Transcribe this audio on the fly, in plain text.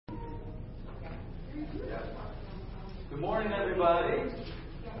morning, everybody.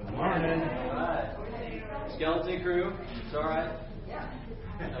 Good morning. All right. Skeleton crew, it's all right? Yeah.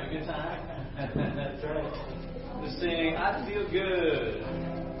 Have a good time? That's right. Just sing, I feel good.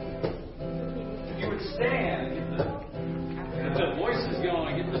 If you would stand and get the voices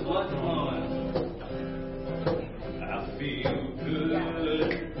going, get the blood flowing. I feel good,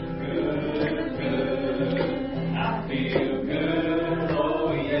 good. I feel good,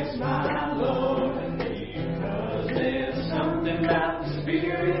 oh yes, my Lord. Because there's something about the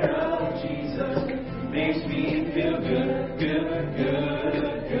Spirit of Jesus makes me feel good.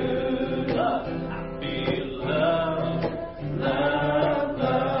 Love. I feel love.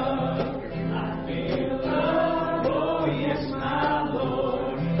 I feel love, oh yes, my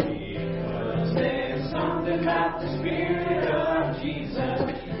Lord. Because there's something about the Spirit of Jesus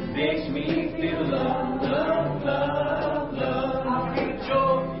makes me feel love. I feel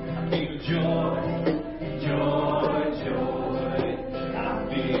joy. I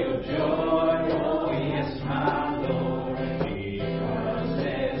feel joy, oh yes, my Lord. Because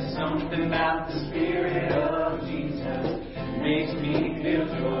there's something about the Spirit of Jesus makes me feel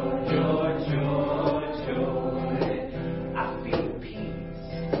joy. I feel peace.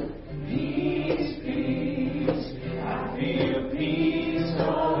 I feel peace,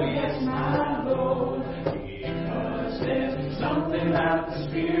 oh yes, my Lord. Because there's something about the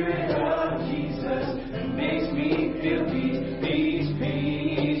Spirit of Jesus makes me feel peace.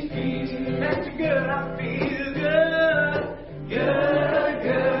 That's good. I feel good.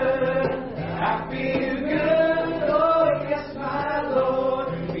 I feel good, oh yes, my Lord.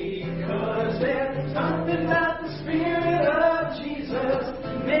 Because there's something about the Spirit of Jesus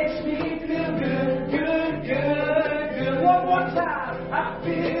makes me feel good. One more time. I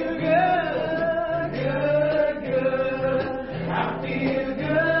feel good. I feel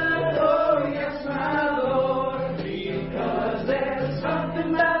good, oh yes, my Lord. Because there's something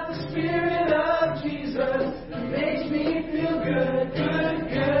about the Spirit of Jesus makes me feel good.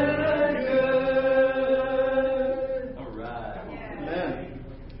 All right. Amen.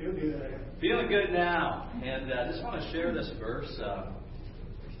 Feel good. Feeling good now. And I just want to share this verse.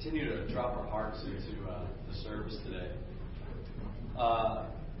 Continue to drop our hearts into the service today.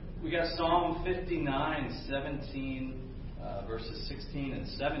 We got Psalm 59, 17, verses 16 and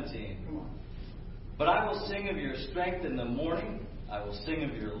 17. Come on. But I will sing of your strength in the morning. I will sing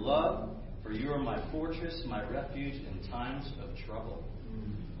of your love, for you are my fortress, my refuge in times of trouble.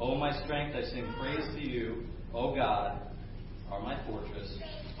 O my strength, I sing praise to you. O God, are my fortress,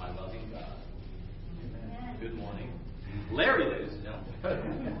 my loving God. Amen. Good morning. Larry, ladies and gentlemen.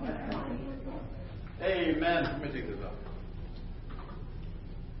 Amen. Let me take this off.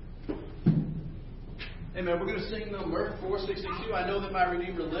 Amen. We're going to sing number 462. I know that my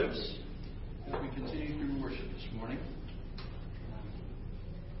Redeemer lives. As we continue through worship this morning.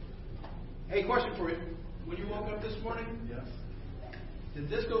 Hey, question for you. When you woke up this morning, Yes. did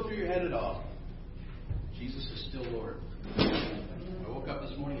this go through your head at all? Jesus is still Lord. I woke up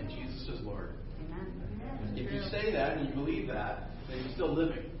this morning and Jesus is Lord. If you say that and you believe that, then you're still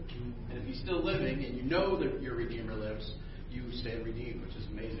living. And if you're still living and you know that your Redeemer lives, you stand redeemed, which is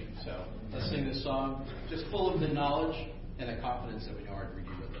amazing. So let's sing this song just full of the knowledge and the confidence that we know our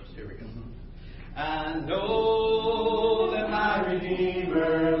Redeemer lives. Here we go. I know that my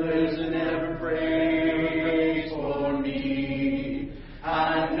Redeemer lives and ever prays for me.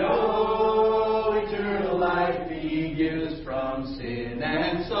 I know eternal life He gives from sin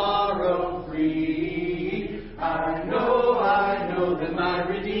and sorrow free. I know that my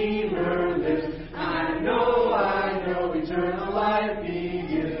Redeemer lives. I know eternal life He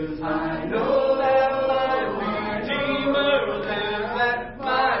gives. I know that my Redeemer lives, that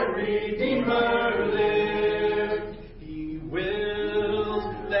my Redeemer lives. He wills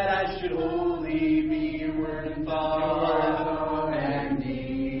that I should wholly be in word and thought and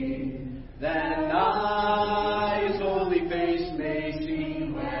deed, that I His holy face may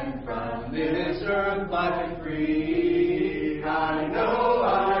see when from this earth life is free. I know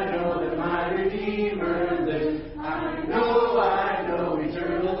that my Redeemer lives. I know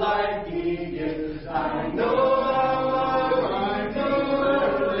eternal life He gives. I know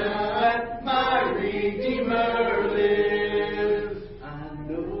that my Redeemer lives. I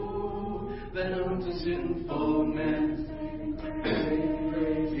know that unto sinful men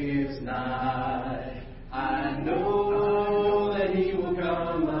grace is nigh. I know that He will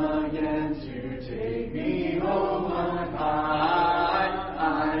come again to take me home on high.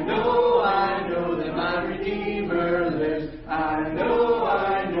 I know that my Redeemer lives. I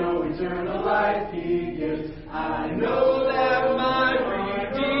know eternal life He gives. I know that my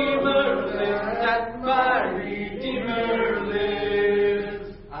Redeemer lives, that my Redeemer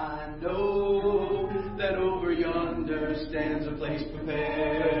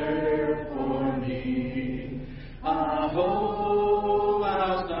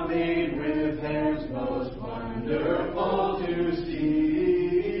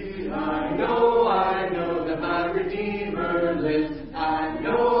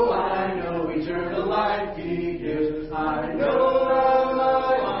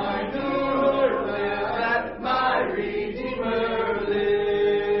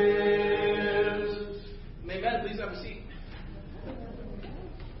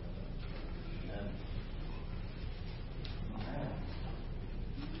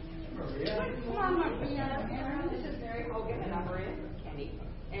Come on, Maria. This is Mary Hogan, and I'm Maria Kenny,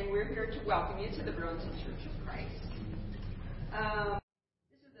 and we're here to welcome you to the Burlington Church of Christ.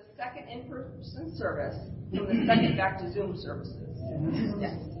 This is the second in-person service from the second back to Zoom services.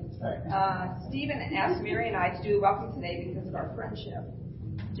 Yes. Stephen asked Mary and I to do a welcome today because of our friendship.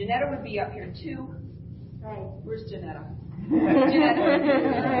 Janetta would be up here too. Right. Where's Janetta? It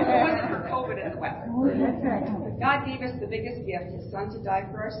wasn't for COVID and the weather. That's right. God gave us the biggest gift, His Son, to die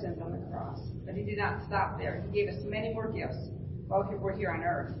for our sins on the cross. But He did not stop there. He gave us many more gifts while we're here on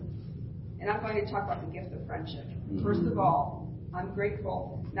earth. And I'm going to talk about the gift of friendship. First of all, I'm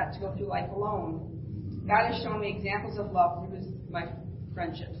grateful not to go through life alone. God has shown me examples of love through my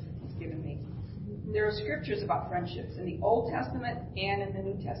friendships He's given me. There are scriptures about friendships in the Old Testament and in the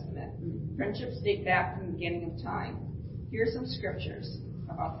New Testament. Friendships date back from the beginning of time. Here are some scriptures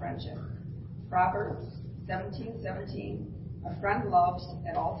about friendship. Proverbs 17:17. A friend loves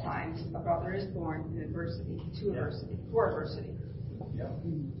at all times. A brother is born in adversity, for adversity.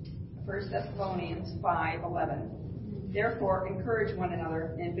 1 Thessalonians 5:11. Therefore, encourage one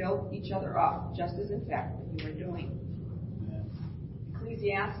another and build each other up, just as in fact you are doing.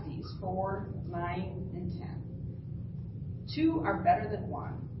 Ecclesiastes 4:9 and 10. Two are better than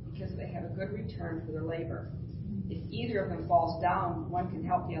one because they have a good return for their labor. If either of them falls down, one can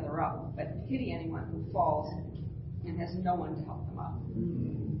help the other up, but pity anyone who falls and has no one to help them up.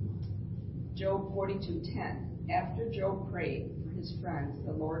 Job 42:10. After Job prayed for his friends,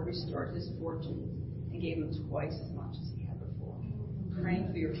 the Lord restored his fortune and gave him twice as much as he had before. Praying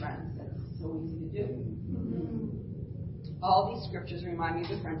for your friends, that's so easy to do. All these scriptures remind me of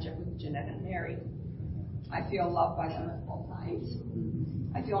the friendship with Jeanette and Mary. I feel loved by them at all times.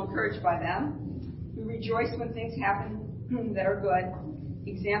 I feel encouraged by them. We rejoice when things happen that are good.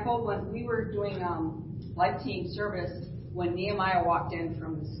 Example, when we were doing life team service, when Nehemiah walked in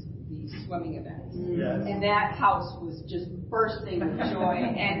from the swimming event. Yes. And that house was just bursting with joy.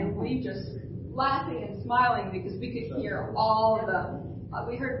 And we just laughing and smiling because we could hear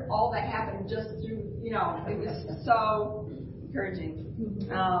we heard all that happen just through, it was so encouraging.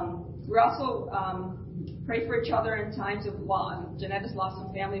 We also pray for each other in times of loss. Jeanette has lost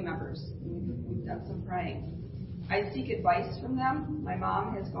some family members. We've done some praying. I seek advice from them. My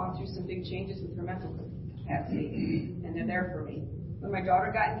mom has gone through some big changes with her mental capacity, and they're there for me. When my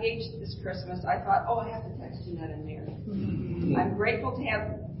daughter got engaged this Christmas, I thought, I have to text Jeanette and Mary. I'm grateful to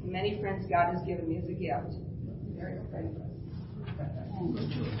have many friends God has given me as a gift. Mary will pray for us.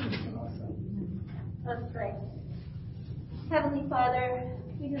 Let's pray. Heavenly Father,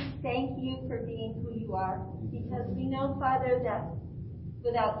 we just thank you for being who you are, because we know, Father, that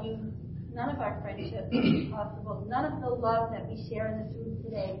without you, none of our friendship is possible. None of the love that we share in this room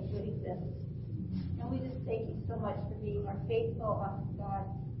today would exist. And we just thank you so much for being our faithful, awesome God.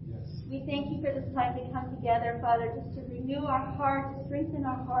 Yes. We thank you for this time to come together, Father, just to renew our hearts, strengthen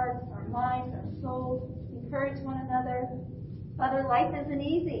our hearts, our minds, our souls, encourage one another. Father, life isn't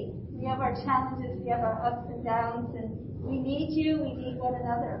easy. We have our challenges, we have our ups and downs, and we need you, we need one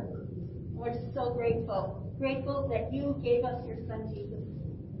another. We're just so grateful. Grateful that you gave us your Son, Jesus.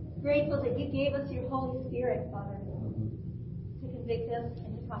 Grateful that you gave us your Holy Spirit, Father, to convict us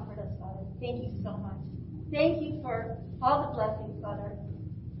and to comfort us, Father. Thank you so much. Thank you for all the blessings, Father,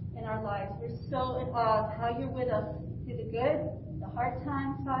 in our lives. We're so in awe of how you're with us through the good, the hard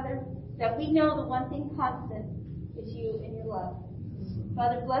times, Father, that we know the one thing constant is you and your love.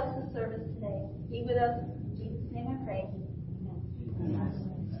 Father, bless the service today. Be with us. In Jesus' name I pray. Amen.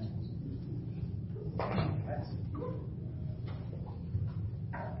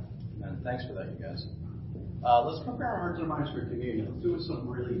 Amen. Thanks for that, you guys. Let's prepare our hearts and minds for communion. Let's do some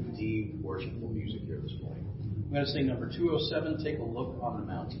really deep, worshipful music here this morning. I'm going to sing number 207, Take a Look on the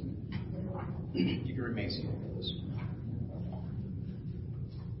Mountain. You can remain seated for this.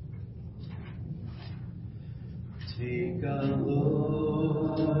 Take a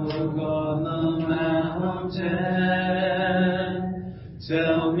look on the mountain.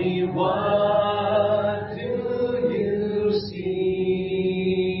 Tell me, what do you see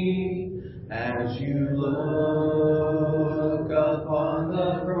as you look upon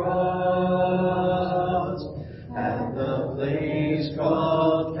the cross at the place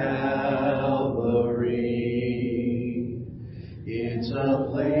called Calvary? It's a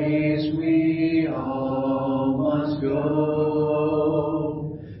place we all must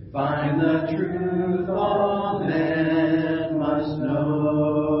go, find the truth all men must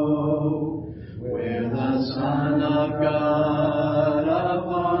know, where the Son of God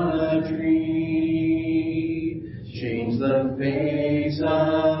upon a tree changed the face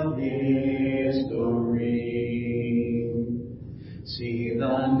of history. See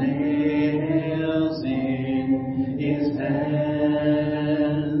the nails in his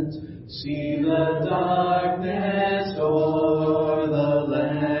hands. See the darkness o'er the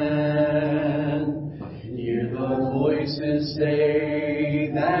land. Hear the voices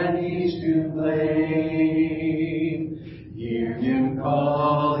say that he's to blame. Hear him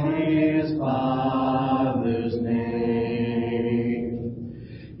call his Father's name.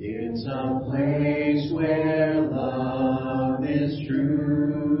 It's a place where love is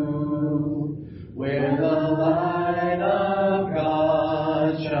true, where the light of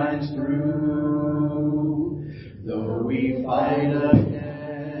God shines through. Though we fight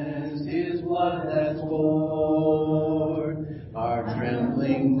against his blood that's poured, our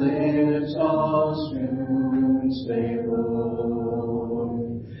trembling lips all soon stay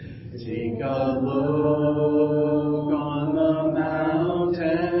born. Take a look on the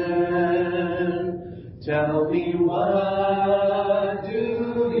mountain. Tell me, what do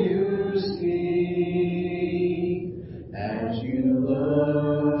you see as you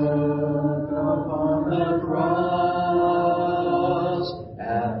look upon the cross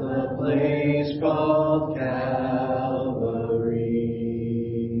at the place called Calvary?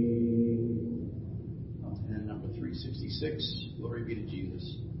 And number 366, Glory be to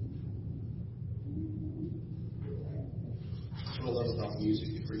Jesus. That's what I love about music.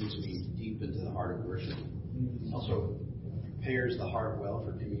 It brings me deep into the heart of worship. Also prepares the heart well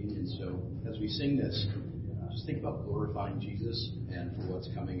for communion. So as we sing this, just think about glorifying Jesus and for what's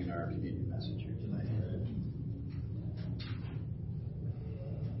coming in our communion message here tonight.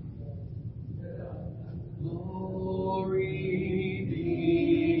 Glory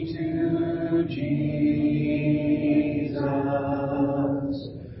be to Jesus,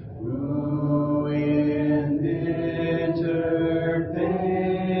 who in bitter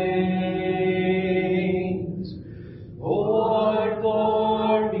pains poured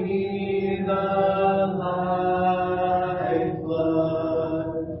for me the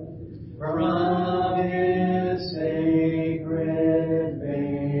lifeblood from his sacred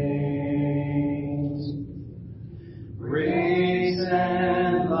veins. Grace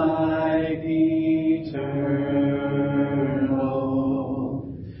and life eternal,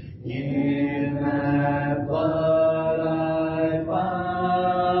 in that blood I find.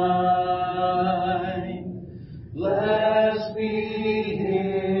 Blessed be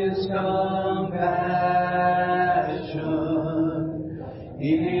his compassion,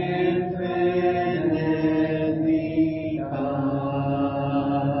 infinitely kind.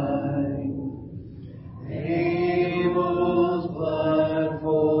 Abel's blood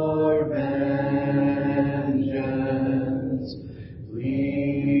for vengeance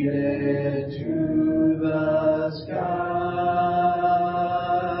pleaded to the skies,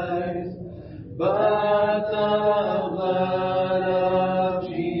 but the blood of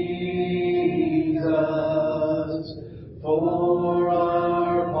Jesus for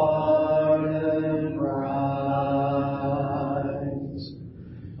our pardon cries.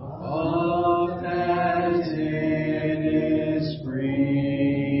 Oft as it is sprinkled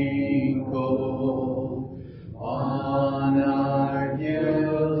on our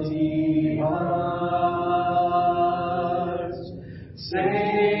guilty hearts,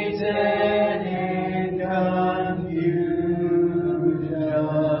 Satan in confusion,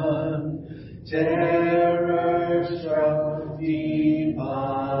 terror struck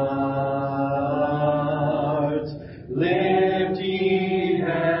departs. Lift ye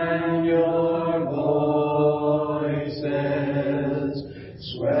then your voices,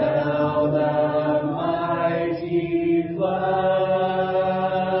 swell the mighty flood,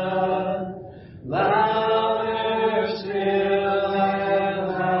 louder still and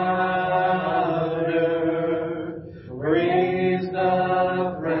louder, raise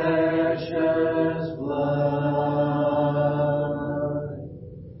the precious blood.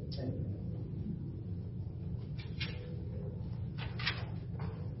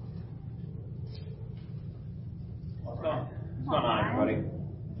 What's going on, everybody?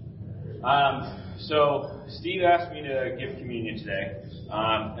 So Steve asked me to give communion today,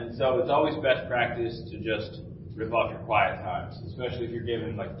 and so it's always best practice to just rip off your quiet times, especially if you're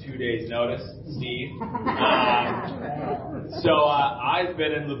given like 2 days notice, Steve. So I've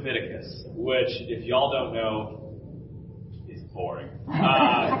been in Leviticus, which, if y'all don't know, is boring.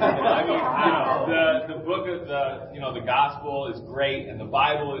 I mean, the book of the gospel is great, and the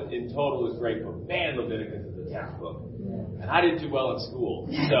Bible in total is great, but man, Leviticus is a textbook. And I didn't do well in school,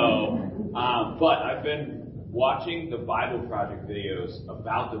 so but I've been watching the Bible Project videos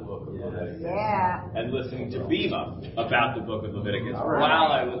about the book of Leviticus, and listening to Bema about the book of Leviticus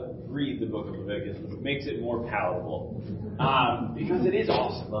while read the book of Leviticus, which makes it more palatable, because it is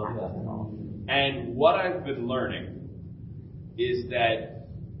awesome. And what I've been learning is that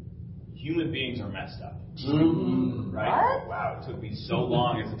human beings are messed up. Right? What? Wow, it took me so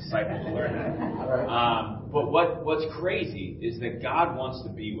long as a disciple to learn that. But what's crazy is that God wants to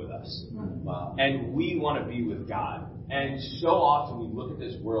be with us. And we want to be with God. And so often we look at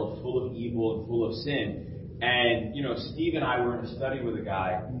this world full of evil and full of sin. And, Steve and I were in a study with a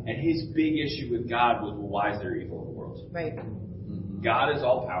guy, and his big issue with God was, well, why is there evil in the world? Right. God is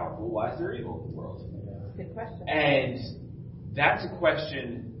all powerful. Why is there evil in the world? Good question. And that's a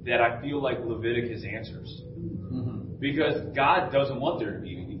question that I feel like Leviticus answers. Because God doesn't want there to be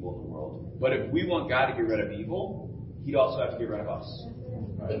evil in the world. But if we want God to get rid of evil, He'd also have to get rid of us.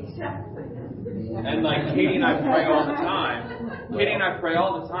 And like Katie and I pray all the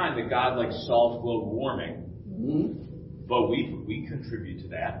time that God solves global warming. But we contribute to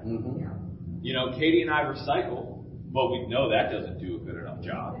that. Katie and I recycle, but we know that doesn't do a good enough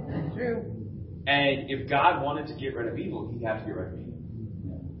job. That's true. And if God wanted to get rid of evil, He'd have to get rid of evil.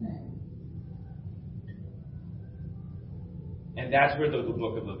 And that's where the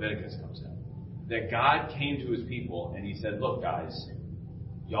book of Leviticus comes in. That God came to His people and He said, look, guys,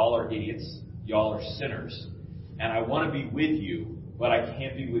 y'all are idiots. Y'all are sinners. And I want to be with you, but I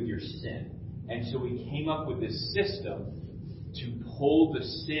can't be with your sin. And so He came up with this system to pull the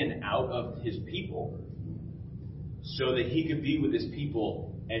sin out of His people so that He could be with His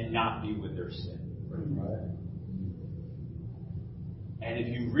people and not be with their sin. And if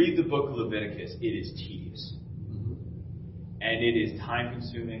you read the book of Leviticus, it is tedious. And it is time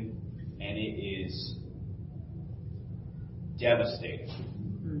consuming, and it is devastating.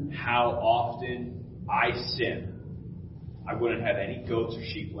 How often I sin, I wouldn't have any goats or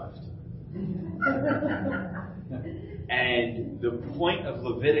sheep left. And the point of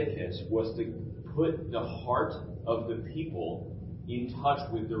Leviticus was to put the heart of the people in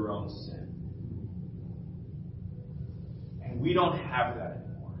touch with their own sin. And we don't have that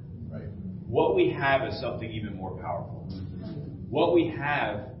anymore. Right. What we have is something even more powerful. What we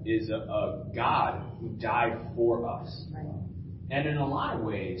have is a God who died for us. And in a lot of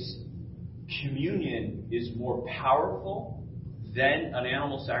ways, communion is more powerful than an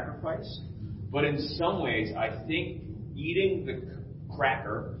animal sacrifice. But in some ways, I think eating the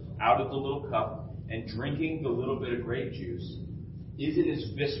cracker out of the little cup and drinking the little bit of grape juice isn't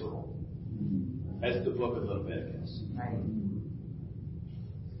as visceral as the book of Leviticus.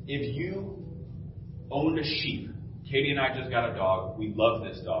 If you owned a sheep, Katie and I just got a dog. We love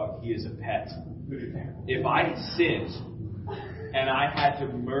this dog. He is a pet. If I sinned and I had to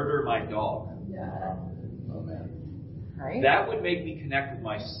murder my dog, that would make me connect with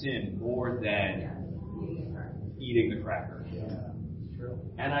my sin more than eating the cracker.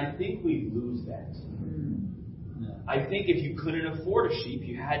 And I think we lose that. I think if you couldn't afford a sheep,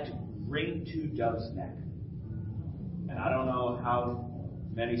 you had to wring two doves' neck. And I don't know how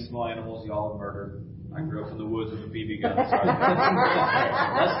many small animals y'all have murdered. I grew up in the woods with a BB gun. So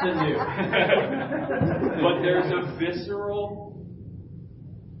less than you. But there's a visceral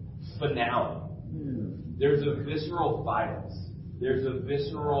finale. There's a visceral violence. There's a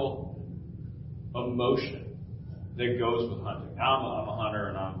visceral emotion that goes with hunting. I'm a hunter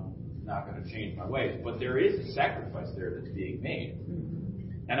and I'm not going to change my ways. But there is a sacrifice there that's being made.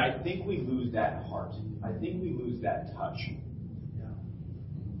 And I think we lose that heart. I think we lose that touch.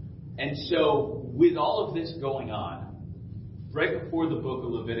 And so, with all of this going on, right before the book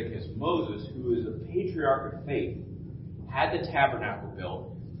of Leviticus, Moses, who is a patriarch of faith, had the tabernacle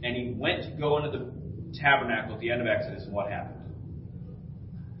built, and he went to go into the tabernacle at the end of Exodus, and what happened?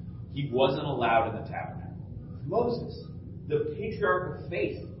 He wasn't allowed in the tabernacle. Moses, the patriarch of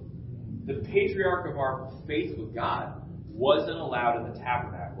faith, the patriarch of our faith with God, wasn't allowed in the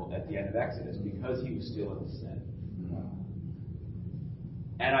tabernacle at the end of Exodus because he was still in sin.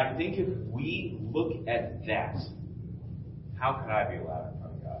 And I think if we look at that, how could I be allowed in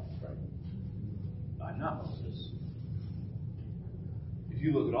front of God? I'm not Moses. If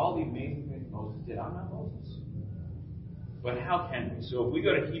you look at all the amazing things Moses did, I'm not Moses. But how can we? So if we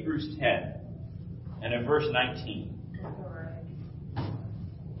go to Hebrews 10, and in verse 19,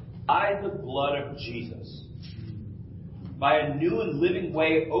 by the blood of Jesus, by a new and living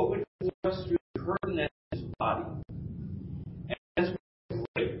way opened for us through the curtain of His body, and as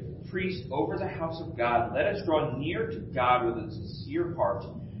priest over the house of God, let us draw near to God with a sincere heart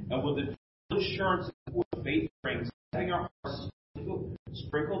and with the assurance of what faith brings, having our hearts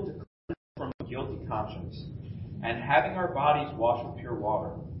sprinkled to cleanse from a guilty conscience, and having our bodies washed with pure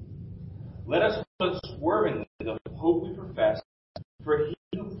water. Let us hold unswervingly the hope we profess, for He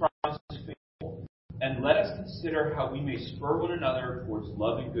who promised And let us consider how we may spur one another towards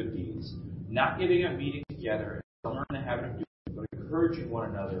love and good deeds, not giving up meeting together, as some are in the habit of doing, but encouraging one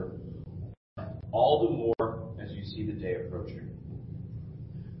another, all the more as you see the day approaching.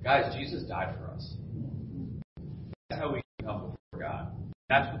 Guys, Jesus died for us. That's how we can come before God.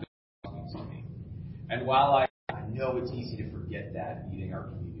 That's what the gospel means to me. And while I know it's easy to forget that eating our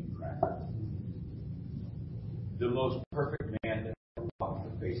communion cracker, the most perfect man that ever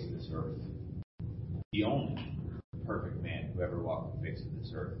walked the face of this earth, the only perfect man who ever walked the face of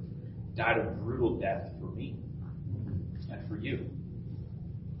this earth, died a brutal death for me and for you.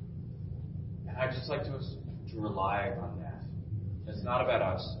 And I'd just like to rely on that. It's not about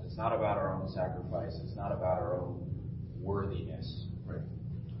us. It's not about our own sacrifice. It's not about our own worthiness. Right?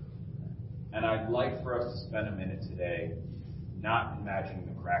 And I'd like for us to spend a minute today not imagining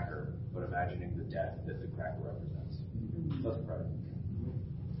the cracker, but imagining the death that the cracker represents. Let's pray.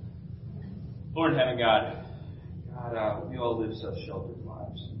 Lord in heaven, God, we all live such sheltered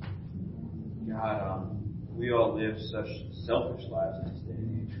lives. God, we all live such selfish lives in this day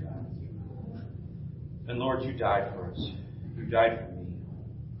and age, God. And Lord, you died for us. You died for me.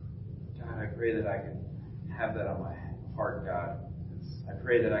 God, I pray that I can have that on my heart, God. I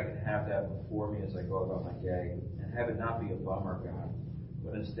pray that I can have that before me as I go about my day, and have it not be a bummer, God,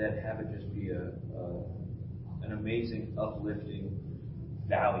 but instead have it just be an amazing, uplifting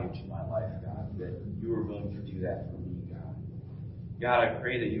value to my life, God, that you were willing to do that for me, God. God, I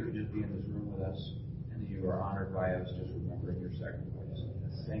pray that you could just be in this room with us, and that you are honored by us just remembering your sacrifice.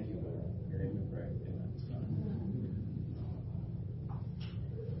 Thank you, Lord. In your name we pray.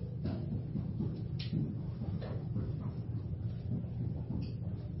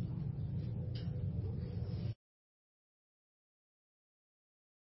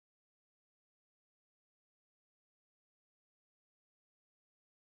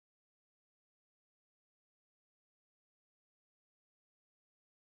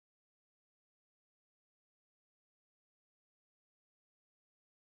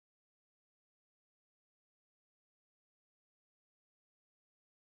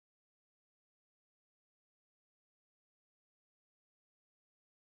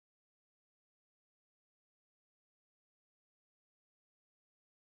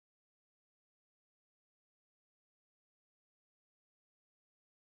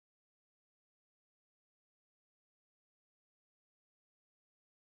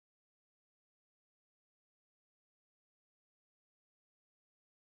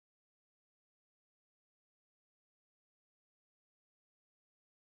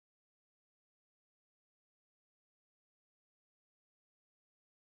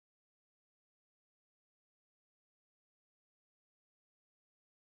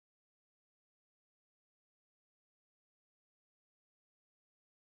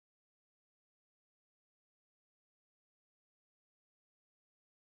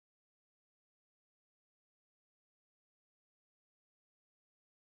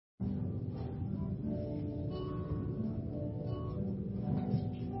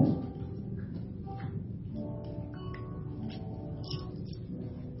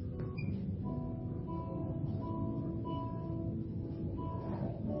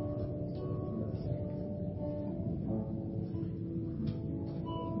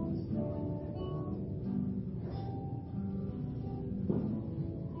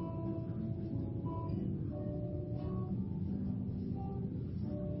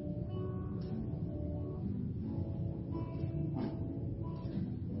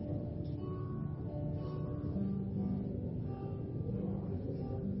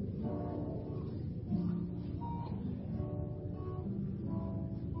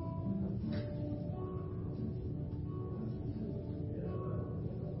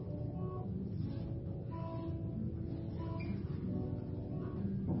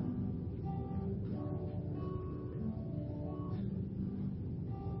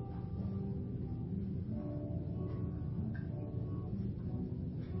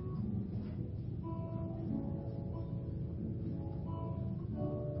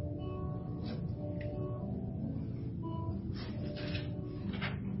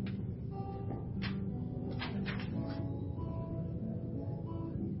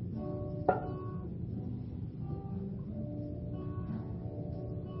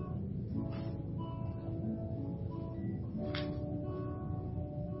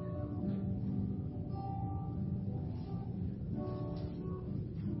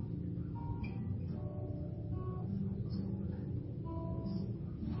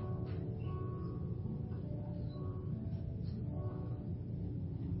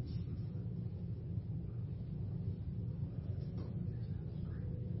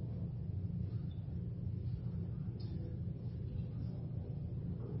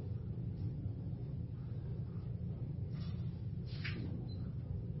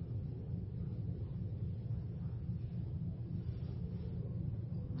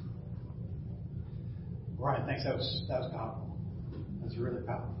 Brian, thanks. That was powerful. That was really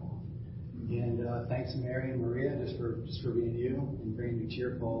powerful. And thanks, Mary and Maria, just for being you and bringing your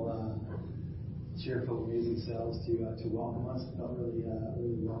cheerful, amazing selves to welcome us. I felt really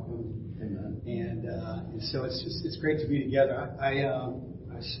welcome. Amen. And so it's great to be together.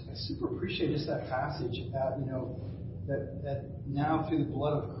 I super appreciate just that passage. That now through the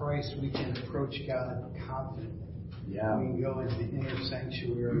blood of Christ we can approach God confidently. Yeah. We can go into the inner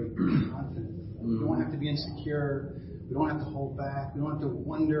sanctuary confidently. We don't have to be insecure. We don't have to hold back. We don't have to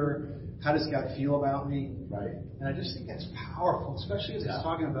wonder, how does God feel about me? Right. And I just think that's powerful, especially as it's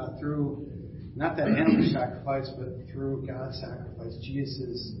talking about through not that animal sacrifice, but through God's sacrifice,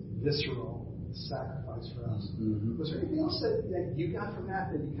 Jesus' visceral sacrifice for us. Mm-hmm. Was there anything else that you got from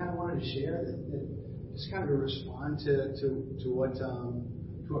that you kind of wanted to share that just kind of respond to what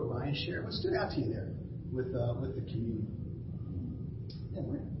Ryan shared? What stood out to you there with the communion? Yeah,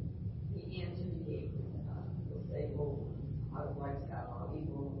 Maria. The answer he gave, will say, how life's got how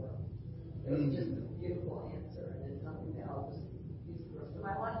evil in the world. It was just a beautiful answer, and it's something that I'll just use the rest of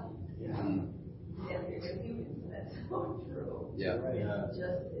my life. Yeah. And because that's so true. Yeah. Right. It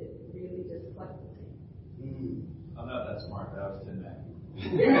really just clicked with me. I'm not that smart, but I was Tin Man.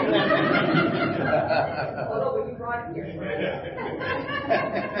 Although we brought it here.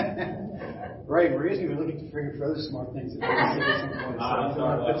 Right, Maria's going to be looking for other smart things at some point. So you don't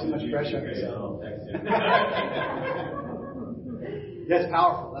want to put too much pressure on yourself. That's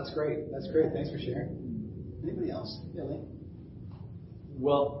powerful. That's great. Thanks for sharing. Anybody else? Yeah, Lee?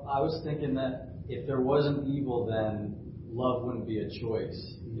 Well, I was thinking that if there wasn't evil, then love wouldn't be a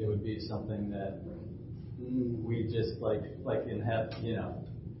choice. It would be something that we just like in heaven,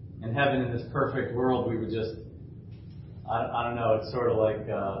 in heaven, in this perfect world, we would just, I don't know, it's sort of like,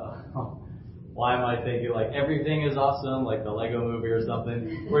 why am I thinking like everything is awesome, like the Lego movie or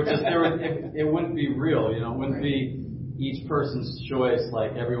something, where just it wouldn't be real, it wouldn't be each person's choice,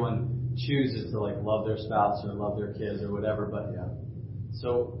 like everyone chooses to like love their spouse or love their kids or whatever, but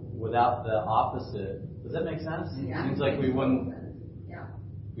so without the opposite, does that make sense? Yeah. It seems like it wouldn't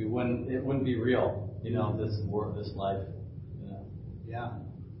be real, this life. Yeah.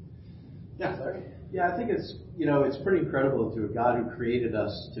 Yeah, Larry? Yeah, I think it's pretty incredible to a God who created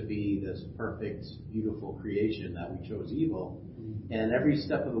us to be this perfect, beautiful creation that we chose evil. And every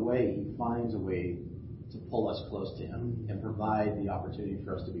step of the way, He finds a way to pull us close to Him and provide the opportunity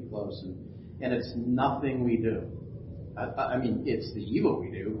for us to be close. And it's nothing we do. I mean, it's the evil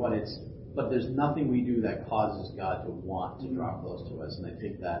we do, but there's nothing we do that causes God to want to draw close to us. And I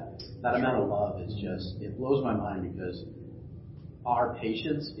think that amount of love is it blows my mind, because our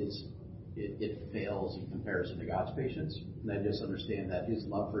patience it fails in comparison to God's patience. And I just understand that His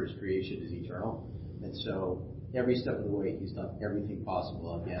love for His creation is eternal. And so every step of the way, He's done everything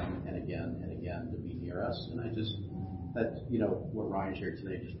possible again and again and again to be near us. And what Ryan shared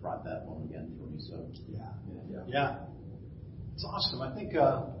today just brought that home again for me. So Yeah. It's awesome. I think,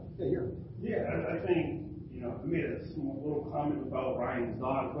 I think, I made a small little comment about Ryan's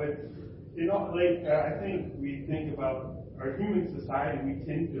dog, but, I think we think about our human society, we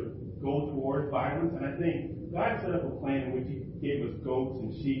tend to go towards violence, and I think God set up a plan in which He gave us goats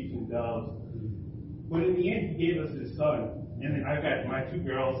and sheep and doves, but in the end He gave us His Son, and I've got my 2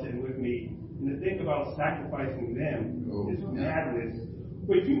 girls sitting with me, and to think about sacrificing them is madness.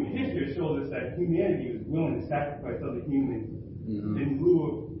 But human history shows us that humanity was willing to sacrifice other humans in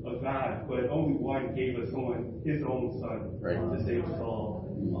lieu of God, but only one gave us His own Son to save us all.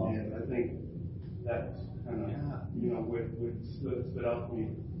 And I think that's kind of what stood out to me.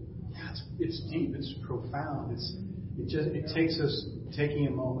 Yeah, it's deep, it's profound. It takes us taking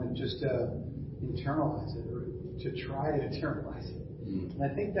a moment just to internalize it, or to try to internalize it. And I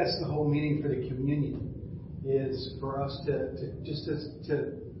think that's the whole meaning for the communion, is for us to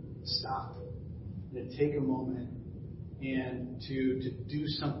stop and to take a moment and to do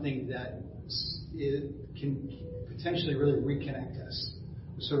something that it can potentially really reconnect us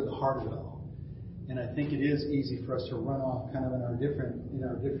with sort of the heart of it all. And I think it is easy for us to run off kind of in our different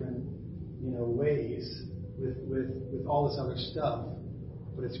ways with all this other stuff,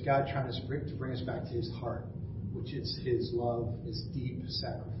 but it's God trying to bring us back to His heart, which is His love, His deep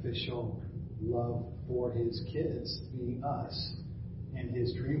sacrificial love for His kids, being us, and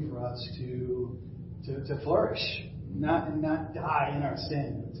His dream for us to flourish, not die in our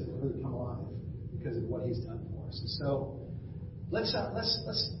sin, but to really come alive because of what He's done for us. And so let's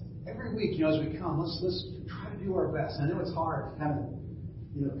every week, as we come, let's try to do our best. I know it's hard to kind of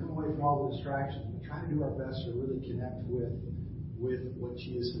come away from all the distractions, but try to do our best to really connect with what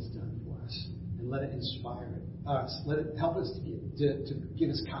Jesus has done for us, and let it inspire us. Let it help us to give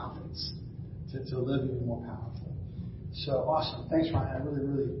us confidence to live even more powerful. So awesome. Thanks, Ryan. I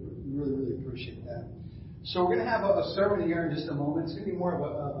really appreciate that. So we're going to have a sermon here in just a moment. It's going to be more of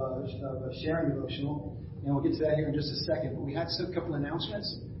a sharing devotional, and we'll get to that here in just a second. But we had a couple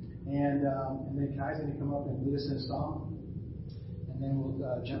announcements, and then Kai's going to come up and lead us in a song, and then we'll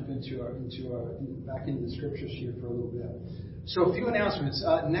jump back into the scriptures here for a little bit. So a few announcements.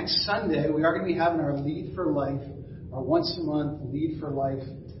 Next Sunday, we are going to be having our Lead for Life, our once a month Lead for Life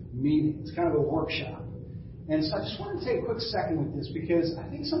meeting. It's kind of a workshop. And so I just want to take a quick second with this, because I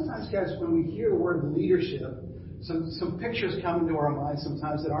think sometimes, guys, when we hear the word leadership, some pictures come into our minds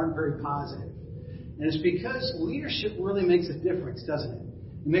sometimes that aren't very positive. And it's because leadership really makes a difference, doesn't it?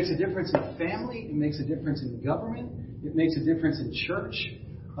 It makes a difference in family. It makes a difference in government. It makes a difference in church.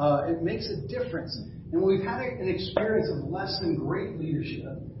 It makes a difference. And when we've had an experience of less than great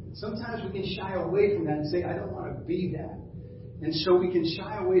leadership, sometimes we can shy away from that and say, I don't want to be that. And so we can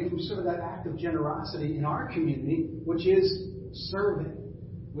shy away from sort of that act of generosity in our community, which is serving,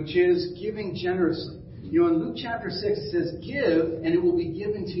 which is giving generously. You know, in Luke chapter 6, it says, give, and it will be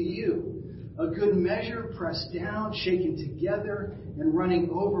given to you. A good measure, pressed down, shaken together, and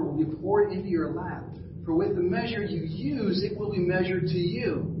running over will be poured into your lap. For with the measure you use, it will be measured to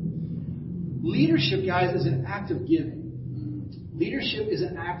you. Leadership, guys, is an act of giving. Leadership is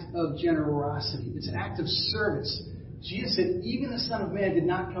an act of generosity. It's an act of service. Jesus said, even the Son of Man did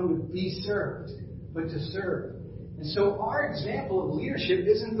not come to be served, but to serve. And so our example of leadership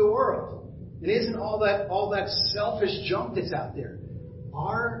isn't the world. It isn't all that selfish junk that's out there.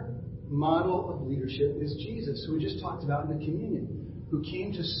 Our model of leadership is Jesus, who we just talked about in the communion, who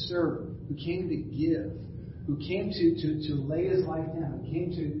came to serve, who came to give, who came to lay his life down, who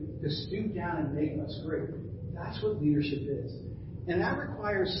came to stoop down and make us great. That's what leadership is. And that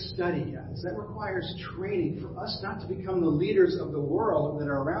requires study, guys. That requires training for us not to become the leaders of the world that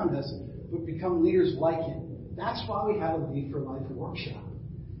are around us, but become leaders like him. That's why we have a Lead for Life workshop,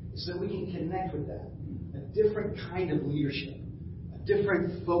 so that we can connect with that. A different kind of leadership, a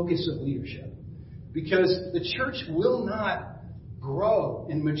different focus of leadership. Because the church will not grow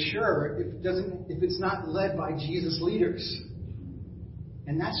and mature if it's not led by Jesus leaders.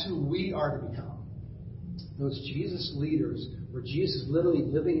 And that's who we are to become. Those Jesus leaders, where Jesus is literally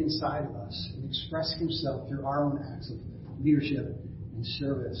living inside of us and expressing himself through our own acts of leadership and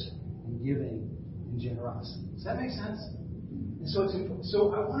service and giving and generosity. Does that make sense? And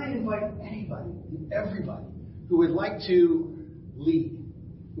so I want to invite anybody and everybody who would like to lead,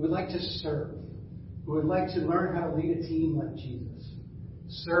 who would like to serve, who would like to learn how to lead a team like Jesus,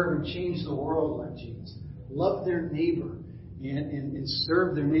 serve and change the world like Jesus, love their neighbor, and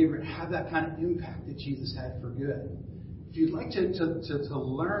serve their neighbor and have that kind of impact that Jesus had for good. If you'd like to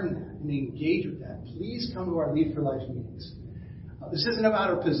learn that and engage with that, please come to our Lead for Life meetings. This isn't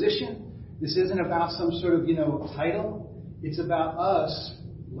about our position. This isn't about some sort of, title. It's about us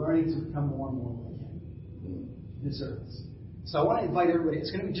learning to become more and more like him in service. So I want to invite everybody.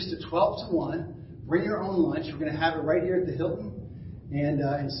 It's going to be just a 12 to 1. Bring your own lunch. We're going to have it right here at the Hilton.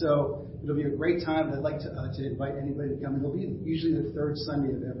 And so it'll be a great time. I'd like to invite anybody to come. It'll be usually the third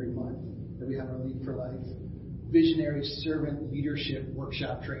Sunday of every month that we have our Lead for Life Visionary Servant Leadership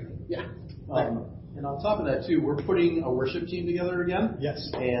Workshop Training. Yeah. And on top of that, too, we're putting a worship team together again. Yes.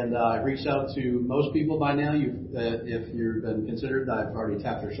 And I've reached out to most people by now. If you've been considered, I've already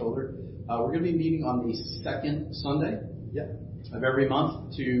tapped your shoulder. We're going to be meeting on the second Sunday of every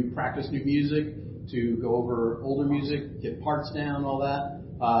month to practice new music, to go over older music, get parts down, all that.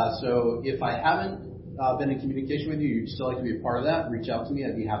 So if I haven't been in communication with you, you'd still like to be a part of that, reach out to me.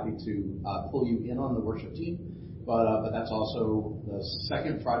 I'd be happy to pull you in on the worship team. But that's also the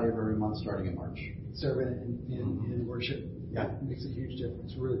second Friday of every month starting in March. Serving in worship. Yeah, it makes a huge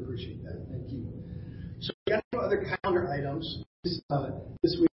difference. Really appreciate that. Thank you. So we got other calendar items.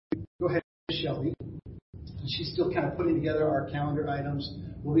 This week, go ahead, Shelby. She's still kind of putting together our calendar items.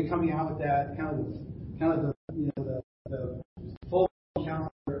 We'll be coming out with that kind of the full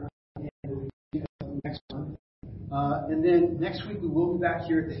calendar next month. And then next week we will be back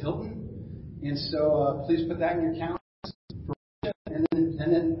here at the Hilton. And so please put that in your calendar. And then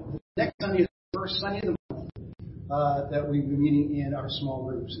the next Sunday is the first Sunday of the month that we'll be meeting in our small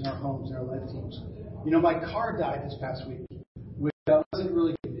groups, in our homes, in our life teams. My car died this past week, which wasn't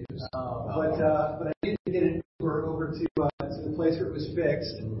really good news. But I did get an Uber over to the place where it was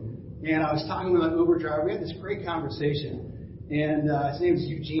fixed. And I was talking with an Uber driver. We had this great conversation. And his name is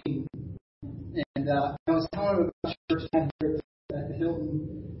Eugene. And I was telling him about church here at the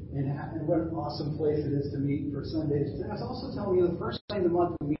Hilton. And what an awesome place it is to meet for Sundays. And I was also telling you the first Sunday of the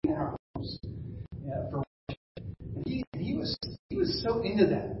month we meet in our homes for worship. And he was so into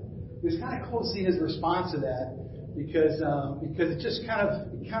that. was kind of cool to see his response to that because it just kind of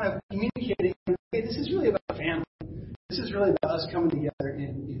communicated, hey, this is really about family. This is really about us coming together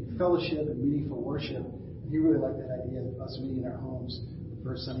in fellowship and meaningful worship. And he really liked that idea of us meeting in our homes the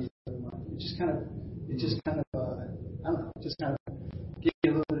first Sunday of the month. It just kind of I don't know, just kind of gave me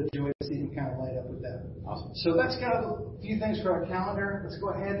a little bit of joy to see him kind of light up with that. Awesome. So that's kind of a few things for our calendar. Let's go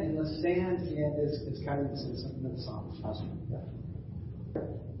ahead and let's stand and as Kylie says something in the song. Awesome. Yeah.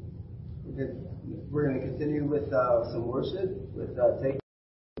 We're going to continue with some worship with Take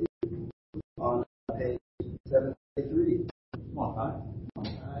on page 73. Come on,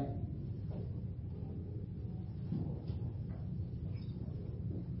 Ty.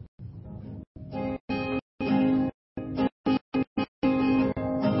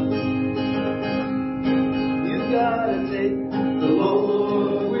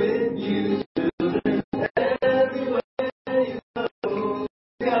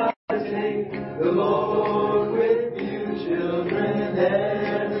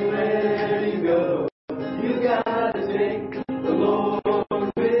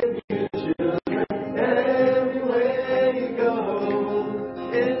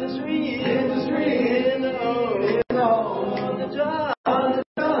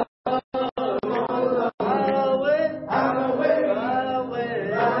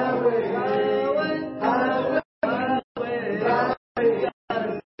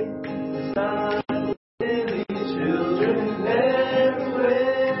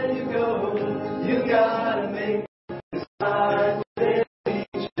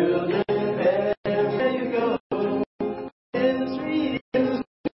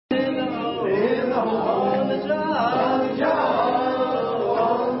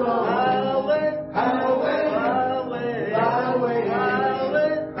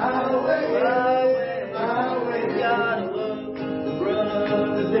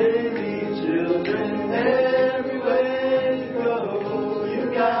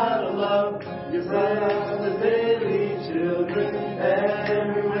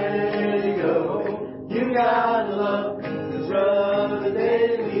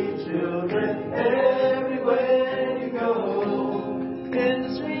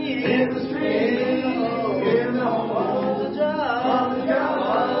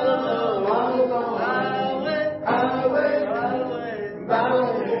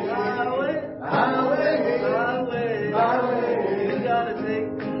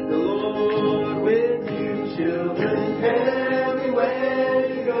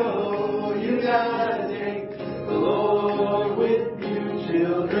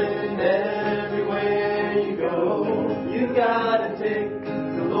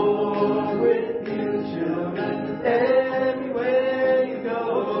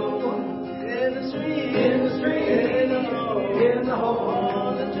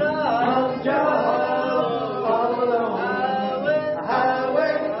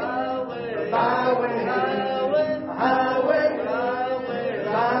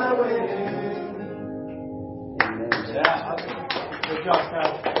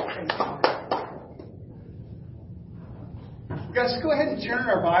 Guys, go ahead and turn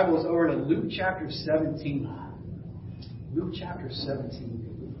our Bibles over to Luke chapter 17. Luke chapter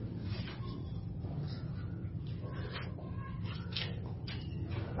 17.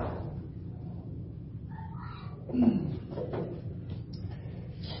 And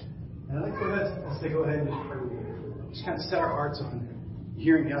I'd like to go ahead and just kind of set our hearts on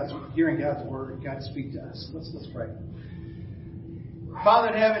hearing God's word, God speak to us. Let's pray. Father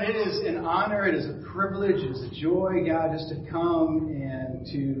in heaven, it is an honor, it is a privilege, it is a joy, God, just to come and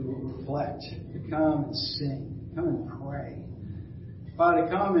to reflect, to come and sing, come and pray. Father, to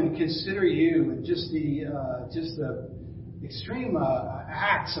come and consider you and just the extreme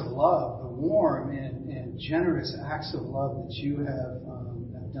acts of love, the warm and generous acts of love that you have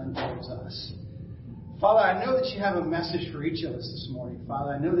done towards us. Father, I know that you have a message for each of us this morning.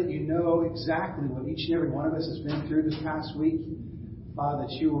 Father, I know that you know exactly what each and every one of us has been through this past week. Father,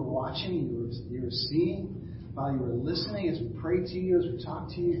 that you were watching, you were seeing. Father, you were listening as we prayed to you, as we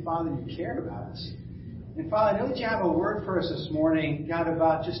talked to you. Father, you cared about us. And Father, I know that you have a word for us this morning, God,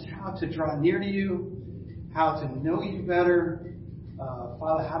 about just how to draw near to you, how to know you better.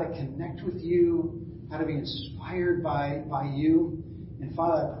 Father, how to connect with you, how to be inspired by you. And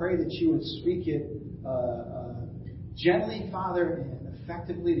Father, I pray that you would speak it gently, Father, and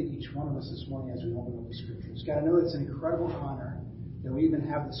effectively to each one of us this morning as we open up the Scriptures. God, I know it's an incredible honor that we even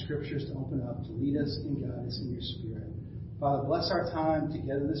have the Scriptures to open up, to lead us and guide us in your Spirit. Father, bless our time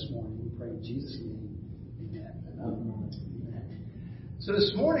together this morning. We pray in Jesus' name. Amen. So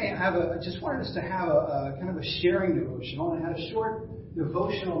this morning, I just wanted us to have a kind of a sharing devotional, and I had a short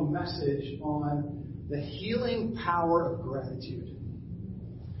devotional message on the healing power of gratitude.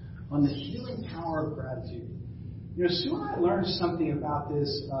 On the healing power of gratitude. Sue and I learned something about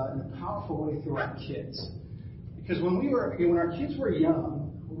this in a powerful way through our kids. Because when our kids were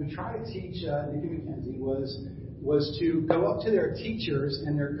young, what we tried to teach Nick and Mackenzie was to go up to their teachers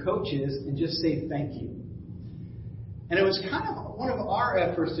and their coaches and just say thank you. And it was kind of one of our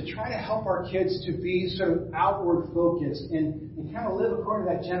efforts to try to help our kids to be sort of outward focused and kind of live according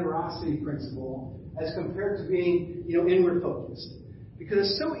to that generosity principle as compared to being, inward focused. Because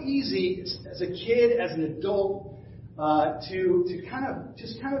it's so easy as a kid, as an adult, to kind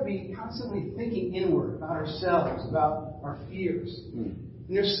of be constantly thinking inward about ourselves, about our fears. And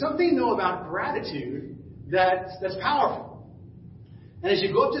there's something though about gratitude that's powerful. And as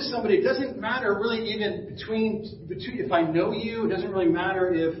you go up to somebody, it doesn't matter really even between if I know you, it doesn't really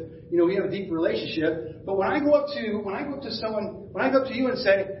matter if we have a deep relationship. But when I go up to you and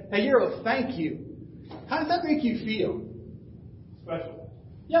say, "Hey, Hero, thank you," how does that make you feel? Special.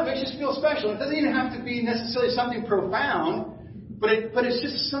 Yeah, it makes you feel special. It doesn't even have to be necessarily something profound, but it's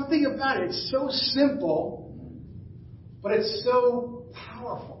just something about it. It's so simple, but it's so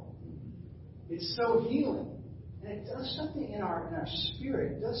powerful. It's so healing. And it does something in our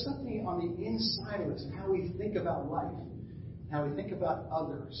spirit. It does something on the inside of us, and how we think about life, how we think about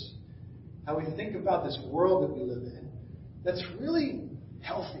others, how we think about this world that we live in. That's really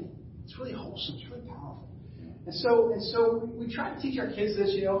healthy. It's really wholesome. It's really powerful. And so we try to teach our kids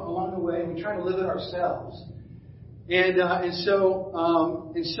this, along the way. We try to live it ourselves. And so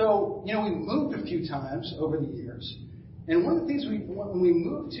we moved a few times over the years. And one of the things when we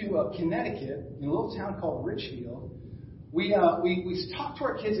moved to Connecticut, in a little town called Richfield, we talked to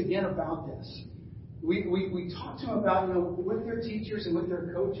our kids again about this. We talked to them about, with their teachers and with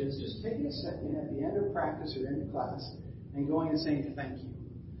their coaches, just taking a second at the end of practice or end of class and going and saying thank you.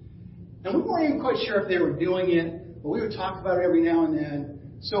 And we weren't even quite sure if they were doing it, but we would talk about it every now and then.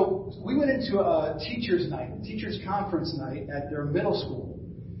 So we went into a teacher's conference night at their middle school.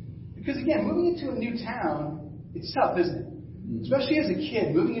 Because again, moving into a new town, it's tough, isn't it? Especially as a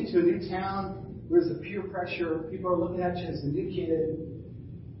kid, moving into a new town, there's the peer pressure, people are looking at you as a new kid.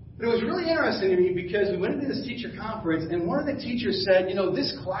 But it was really interesting to me because we went into this teacher conference and one of the teachers said,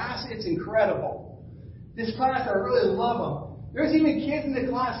 this class, it's incredible. This class, I really love them. There's even kids in the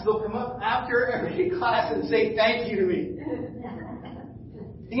class that'll come up after every class and say thank you to me.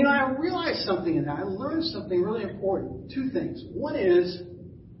 And I realized something in that. I learned something really important. Two things. One is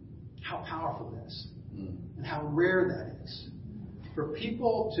how powerful it is. And how rare that is for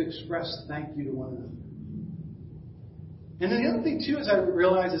people to express thank you to one another. And then the other thing, too, is I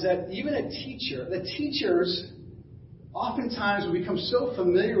realize is that even the teachers, oftentimes we become so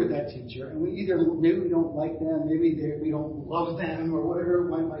familiar with that teacher, and maybe we don't like them, maybe we don't love them, or whatever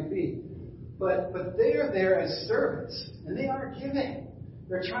it might be. But they are there as servants, and they are giving.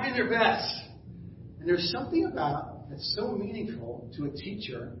 They're trying their best. And there's something about that's so meaningful to a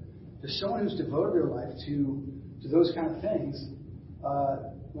teacher, to someone who's devoted their life to those kind of things,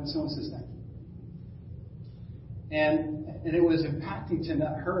 when someone says thank you. And it was impacting to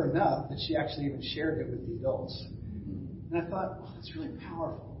her enough that she actually even shared it with the adults. And I thought, that's really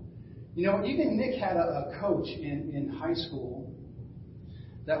powerful. Even Nick had a coach in high school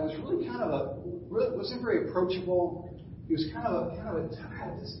that was really wasn't very approachable. He was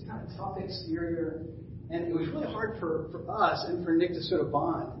had this kind of tough exterior, and it was really hard for us and for Nick to sort of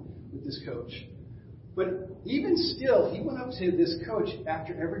bond with this coach. But even still, he went up to this coach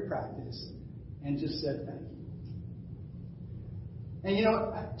after every practice and just said thank you. And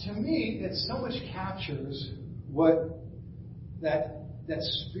to me, it so much captures what that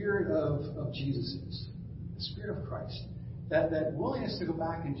spirit of Jesus is, the spirit of Christ, that willingness to go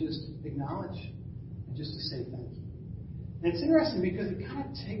back and just acknowledge and just to say thank you. And it's interesting because it kind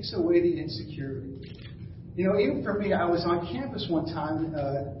of takes away the insecurity. Even for me, I was on campus one time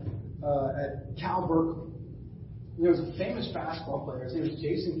at Cal Berkeley. There was a famous basketball player. His name was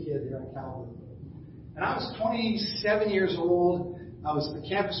Jason Kidd there at Cal Berkeley. And I was 27 years old. I was the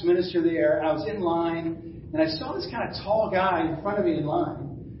campus minister there. I was in line, and I saw this kind of tall guy in front of me in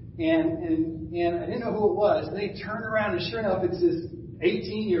line, and I didn't know who it was. And then he turned around, and sure enough, it's this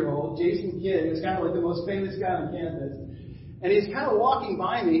 18-year-old Jason Kidd. He was kind of like the most famous guy on campus. And he's kind of walking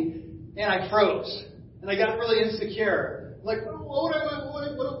by me, and I froze, and I got really insecure. Like, kind of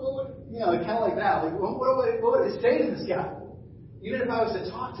like that. Like, what would I say to this guy? Even if I was to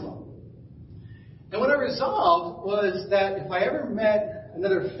talk to him. And what I resolved was that if I ever met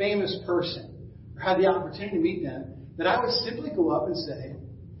another famous person or had the opportunity to meet them, that I would simply go up and say,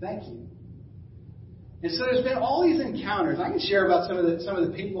 thank you. And so there's been all these encounters. I can share about some of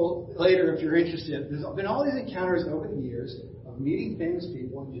the people later if you're interested. There's been all these encounters over the years of meeting famous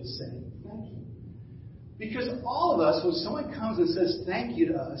people and just saying thank you. Because all of us, when someone comes and says thank you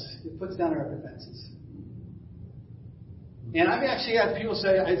to us, it puts down our defenses. And I've actually had people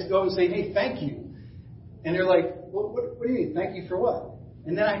say, I go and say, hey, thank you. And they're like, well, what do you mean? Thank you for what?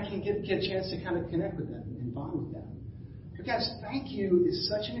 And then I can get a chance to kind of connect with them and bond with them. But guys, thank you is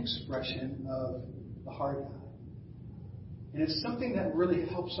such an expression of the heart of God. And it's something that really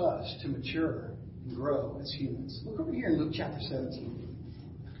helps us to mature and grow as humans. Look over here in Luke chapter 17.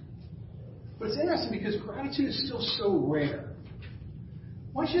 But it's interesting because gratitude is still so rare.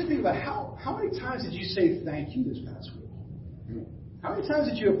 I want you to think about how many times did you say thank you this past week? How many times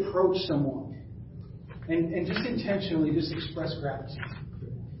did you approach someone and just intentionally just express gratitude?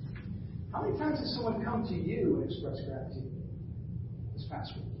 How many times did someone come to you and express gratitude this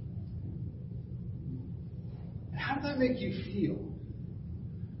past week? And how did that make you feel?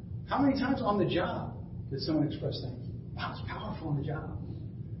 How many times on the job did someone express thank you? Wow, it's powerful on the job.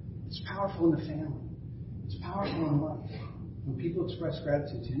 It's powerful in the family. It's powerful in life. When people express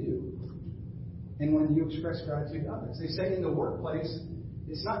gratitude to you, and when you express gratitude to others. They say in the workplace,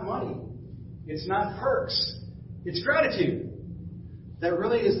 it's not money. It's not perks. It's gratitude. That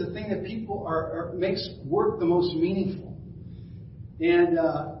really is the thing that people makes work the most meaningful. And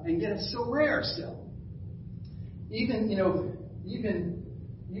yet it's so rare still. Even in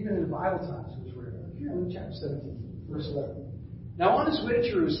the Bible times it was rare. Here in chapter 17, verse 11. Now on his way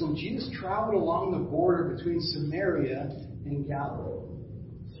to Jerusalem, Jesus traveled along the border between Samaria and Galilee.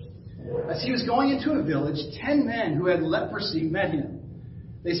 As he was going into a village, 10 men who had leprosy met him.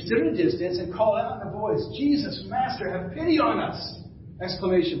 They stood at a distance and called out in a voice, Jesus, Master, have pity on us!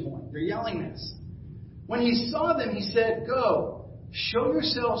 Exclamation point. They're yelling this. When he saw them, he said, Go, show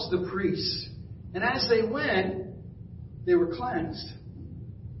yourselves to the priests. And as they went, they were cleansed.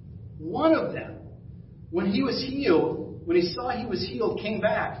 One of them, when he saw he was healed, came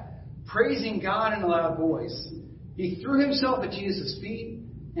back, praising God in a loud voice. He threw himself at Jesus' feet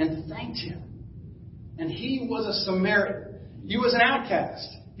and thanked him. And he was a Samaritan. He was an outcast.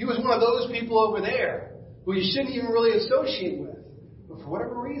 He was one of those people over there who you shouldn't even really associate with. But for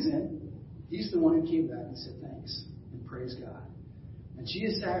whatever reason, he's the one who came back and said thanks and praised God. And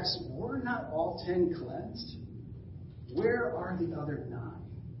Jesus asks, were not all 10 cleansed? Where are the other 9?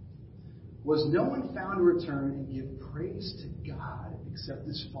 Was no one found to return and give praise to God except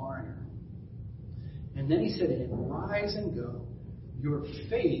this foreigner? And then he said to him, Rise and go. Your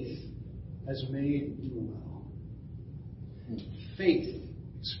faith has made you well. Faith,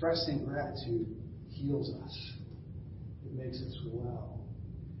 expressing gratitude, heals us. It makes us well.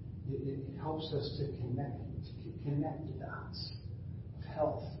 It helps us to connect the dots of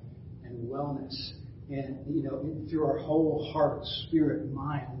health and wellness, and through our whole heart, spirit,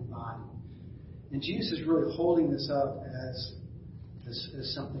 mind, and body. And Jesus is really holding this up as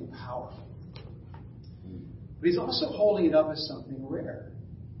something powerful. But he's also holding it up as something rare.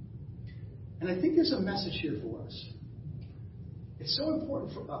 And I think there's a message here for us. It's so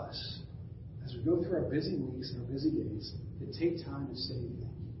important for us, as we go through our busy weeks and our busy days, to take time to say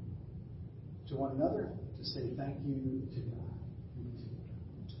thank you. To one another, to say thank you to God.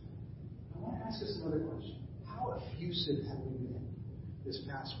 I want to ask us another question. How effusive have we been this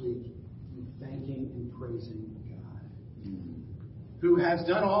past week in thanking and praising God? Who has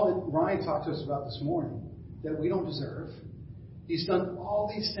done all that Ryan talked to us about this morning, that we don't deserve. He's done all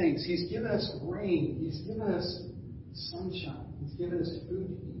these things. He's given us rain. He's given us sunshine. He's given us food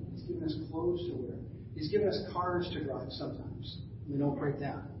to eat. He's given us clothes to wear. He's given us cars to drive sometimes. We don't break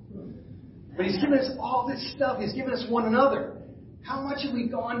down. But he's given us all this stuff. He's given us one another. How much have we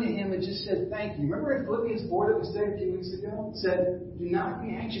gone to him and just said thank you? Remember in Philippians 4 that we studied a few weeks ago? It said, do not be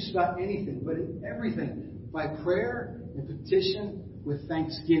anxious about anything, but in everything, by prayer and petition with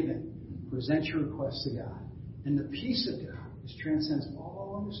thanksgiving, present your requests to God. And the peace of God, which transcends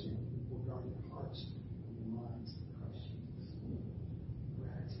all understanding, will guard your hearts and your minds in Christ Jesus.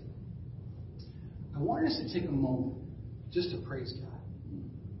 Gratitude. I want us to take a moment just to praise God.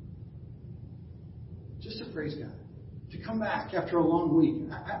 Just to praise God. To come back after a long week.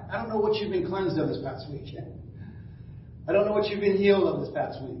 I don't know what you've been cleansed of this past week yet. I don't know what you've been healed of this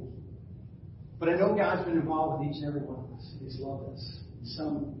past week. But I know God's been involved with each and every one of us. He's loved us in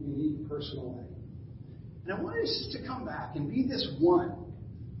some unique, personal way. And I want us just to come back and be this one.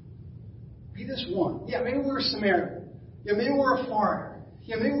 Be this one. Yeah, maybe we're a Samaritan. Yeah, maybe we're a foreigner.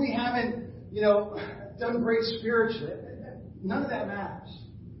 Yeah, maybe we haven't, done great spiritually. None of that matters.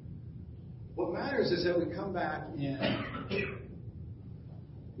 What matters is that we come back and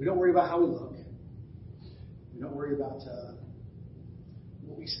we don't worry about how we look. We don't worry about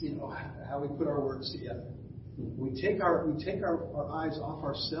what we, how we put our words together. We take our eyes off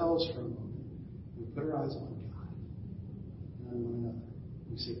ourselves for a moment. We put our eyes on God and on one another.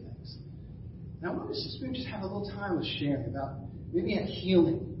 We say thanks. Now, I want us to just have a little time of sharing about maybe a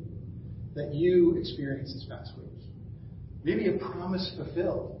healing that you experienced this past week. Maybe a promise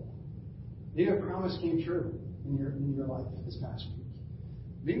fulfilled. Maybe a promise came true in your life this past week.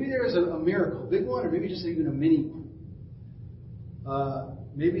 Maybe there was a miracle, a big one, or maybe just even a mini one.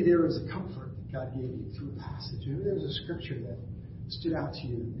 Maybe there was a comfort that God gave you through a passage. Maybe there was a scripture that stood out to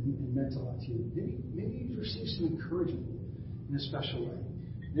you and meant a lot to you. Maybe you've received some encouragement in a special way.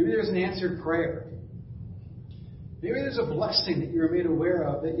 Maybe there's an answered prayer. Maybe there's a blessing that you're made aware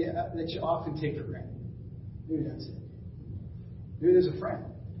of that you often take for granted. Maybe that's it. Maybe there's a friend,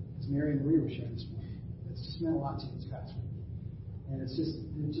 as Mary and Marie were sharing this morning, that's just meant a lot to you this past week. And it just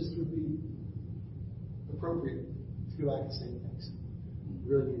would be appropriate to go back and say thanks.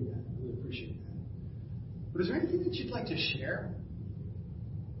 Really need that. I really appreciate that. But is there anything that you'd like to share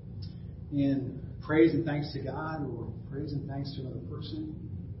in praise and thanks to God, or praise and thanks to another person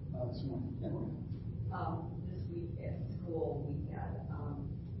this morning? Yeah, This week at school we had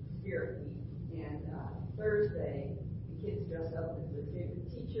Spirit Week, and Thursday the kids dressed up as their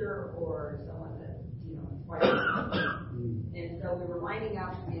favorite teacher or someone that inspired them. And so we were lining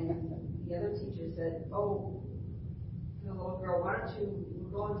up, and the other teacher said, "Oh, the little girl, we're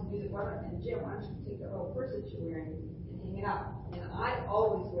going to music, and Jim, why don't you take that little purse that you're wearing and hang it up?" And I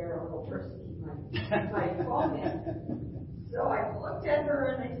always wear a little purse to keep my phone in. So I looked at her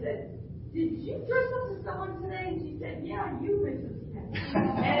and I said, "Did you dress up as someone today?" And she said, "Yeah, you, Mrs. Smith."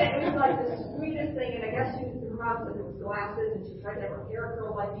 And it was like the sweetest thing. And I guess her mom said it was glasses, and she tried to have her hair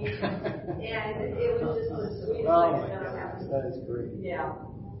curled like me. And it was just the sweetest thing that ever happened. That is great. Yeah.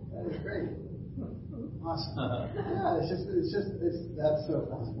 That is great. Awesome. Yeah, that's so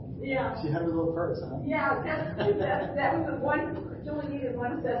fun. Yeah. She had her little purse, huh? Yeah, that was the one. Julie needed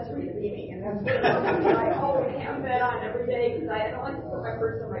one accessory to meeting, and that's what it was. I always have that on every day because I don't like to put my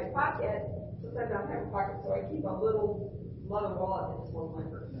purse in my pocket. Sometimes I don't have a pocket, so I keep a little leather wallet that just holds my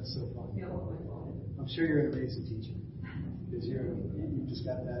purse. That's so fun. Yeah, holds my phone. I'm sure you're an amazing teacher because you've just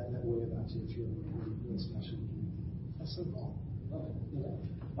got that way about you. It's really special. That's so cool. Love it. Yeah.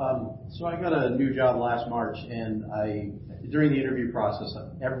 So I got a new job last March, and during the interview process,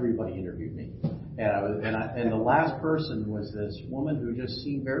 everybody interviewed me, and the last person was this woman who just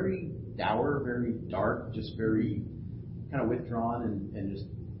seemed very dour, very dark, just very kind of withdrawn and just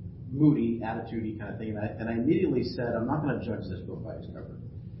moody, attitudey kind of thing. And I immediately said, "I'm not going to judge this book by its cover."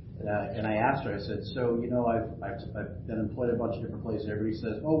 And I asked her, I said, "So I've been employed at a bunch of different places. Everybody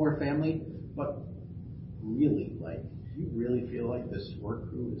says, 'Oh, we're family,' but really, like, do you really feel like this work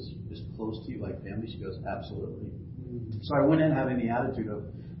crew is close to you like family?" She goes, "Absolutely." So I went in having the attitude of,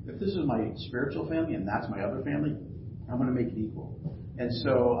 if this is my spiritual family and that's my other family, I'm going to make it equal. And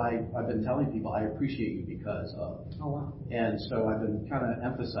so I've been telling people I appreciate you because of. Oh, wow. And so I've been kind of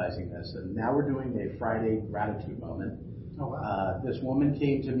emphasizing this. And now we're doing a Friday gratitude moment. Oh, wow. This woman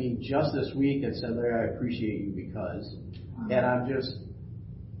came to me just this week and said, "Larry, I appreciate you because," and I'm just,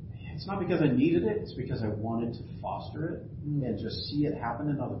 it's not because I needed it, it's because I wanted to foster it and just see it happen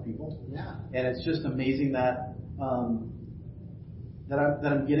in other people. Yeah. And it's just amazing that I'm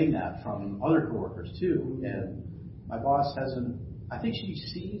getting that from other coworkers too. And my boss I think she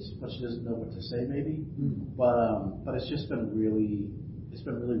sees, but she doesn't know what to say maybe. But it's just been really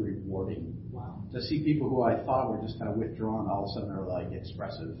rewarding. Wow. To see people who I thought were just kind of withdrawn, all of a sudden are like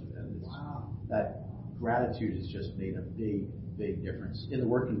expressive, and that gratitude has just made a big difference in the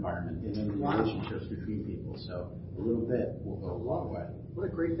work environment and in the relationships between people. So a little bit will go a long way. What a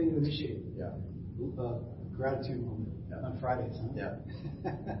great thing to initiate. Yeah. Gratitude moment on Fridays, huh? Yeah.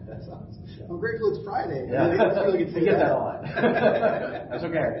 That's awesome. I'm grateful it's Friday. Yeah. That's really good to get that a lot. That's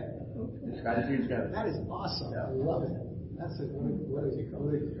okay. Gratitude's good. That is awesome. Yeah. I love it. That's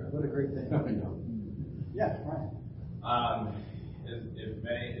what a great thing. Yeah, right.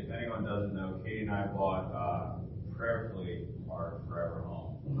 If anyone doesn't know, Katie and I bought prayerfully our forever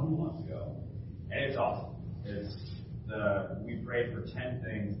home a couple months ago, and it's awesome. We prayed for 10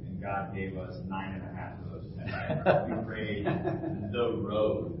 things, and God gave us 9.5 of those 10. We prayed the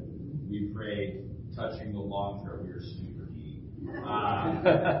road. We prayed touching the lawns that we were super deep.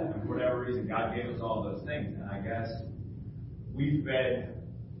 And for whatever reason, God gave us all those things, and I guess we've been,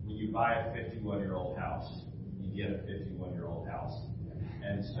 when you buy a 51-year-old house, you get a 51-year-old house.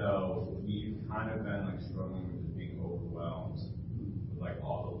 And so we've kind of been like struggling with just being overwhelmed with like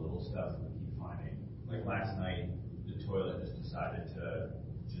all the little stuff we keep finding. Like last night, the toilet just decided to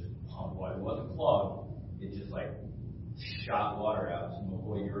just pump water. It wasn't clogged. It just like shot water out. So my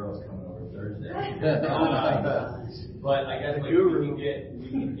boy Euro's coming over Thursday. But I guess like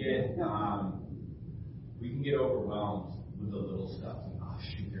we can get overwhelmed with the little stuff. Like, oh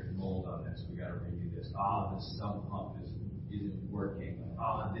shoot, there's mold on this. We got to redo this. This sump pump isn't working.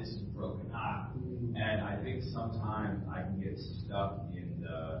 Like, this is broken. And I think sometimes I can get stuck in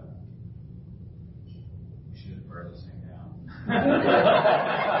the we should burn this thing down. I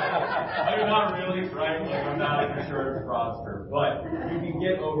mean, not really, right? Like, I'm not even sure it's prosper, but you can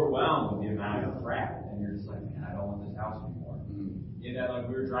get overwhelmed with the amount of crap, and you're just like, man, I don't want this house anymore. You know, like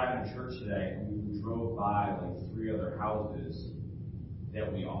we were driving to church today, and we drove by like 3 other houses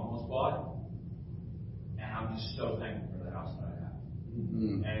that we almost bought, and I'm just so thankful for the house that I have.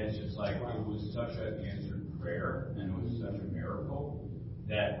 And it's just like, it was such an answered prayer, and it was such a miracle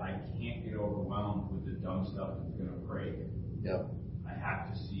that I can't get overwhelmed with the dumb stuff that's going to break. Yep. I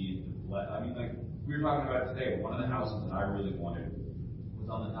have to see I mean, like, we were talking about it today. One of the houses that I really wanted was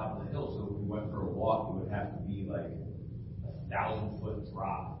on the top of the hill, so if we went for a walk, it would have to be like 1,000-foot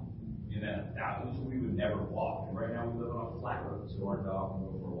drop. And then so we would never walk. And right now we live on a flat road, so our dog can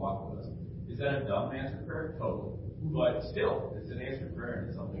go for a walk with us. Is that a dumb answer prayer? Totally. But still, it's an answered prayer, and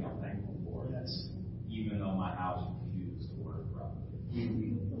it's something I'm thankful for. Yes. Even though my house refuses to work properly.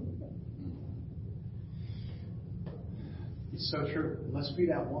 It's so true. Let's be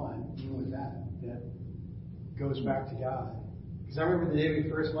that one, even with that goes back to God. Because I remember the day we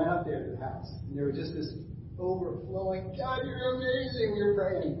first went out there to the house, and there was just this overflowing, God, you're amazing. We were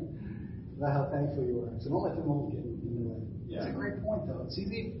praying about how thankful you are. So don't let the mold get in the way. Yeah. It's a great point, though. It's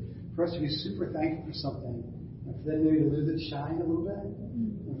easy for us to be super thankful for something, and for them maybe to lose its shine a little bit,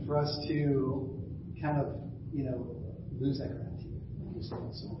 and for us to kind of, lose that gratitude. It's so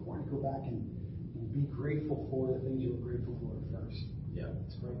important to go back and be grateful for the things you were grateful for first. Yeah.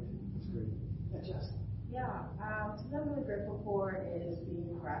 It's great. It's great. Yeah, Jess. Yeah, something I'm really grateful for is being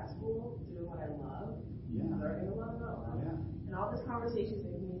in grad school, doing what I love, learning a lot about love. Yeah. And all these conversations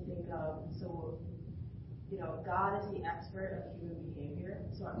make me think of, God is the expert of human behavior,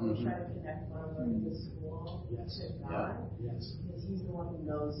 so I'm always trying to connect what I'm learning in school to God, because He's the one who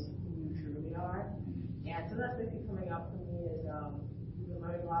knows who you truly are. And something that's been coming up for me is we've been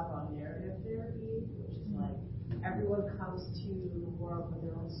learning a lot about narrative therapy, which is like everyone comes to the world with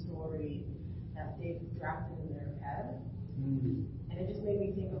their own story that they've drafted in their head. And it just made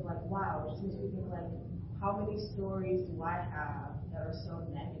me think of like, wow, it just makes me think like, how many stories do I have that are so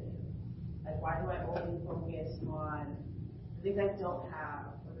negative? Like, why do I only focus on the things I don't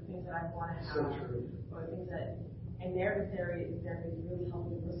have, or the things that I want to have, or the things that, and narrative therapy really helped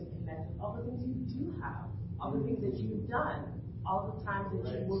me to connect with all the things you do have, all the things that you've done, all the times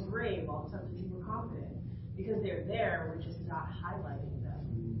that you were brave, all the times that you were confident, because they're there, we're just not highlighting them.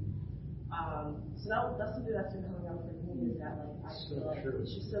 So that's something that's been coming up for me, is that like I feel like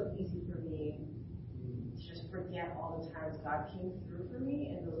it's just so easy for me to just forget all the times God came through for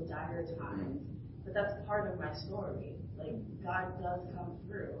me in those dire times. But that's part of my story. Like, God does come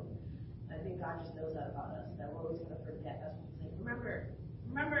through. And I think God just knows that about us, that we're always going to forget. That's what He's like,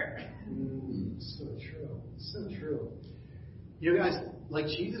 remember. So true. So true. You guys, like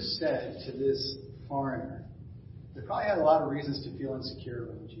Jesus said to this foreigner, they probably had a lot of reasons to feel insecure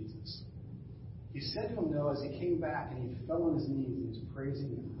about Jesus. He said to him, no, as he came back and he fell on his knees and he was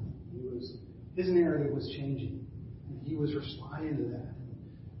praising God. His narrative was changing. And he was responding to that.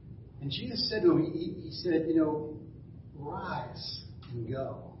 And Jesus said to him, he said, rise and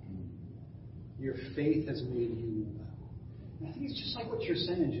go. Your faith has made you well. And I think it's just like what you're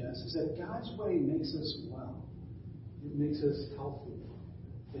saying, Jess, is that God's way makes us well. It makes us healthy.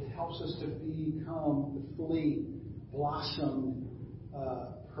 It helps us to become the fully blossomed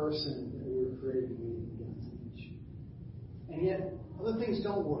person that we were created to be in God's image. And yet, other things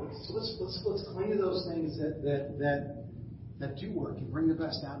don't work. So let's cling to those things that do work and bring the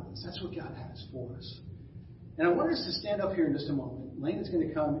best out of us. That's what God has for us. And I want us to stand up here in just a moment. Lane is going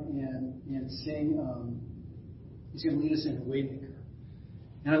to come and sing. He's going to lead us in Waymaker.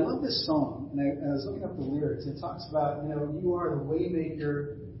 And I love this song. And I was looking up the lyrics. It talks about, you are the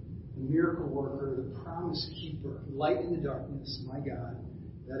Waymaker, the miracle worker, the promise keeper, light in the darkness, my God.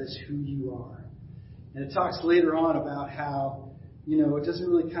 That is who you are. And it talks later on about how, it doesn't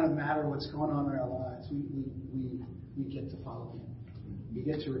really kind of matter what's going on in our lives. We get to follow Him. We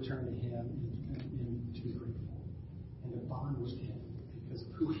get to return to Him and to be grateful and to bond with Him because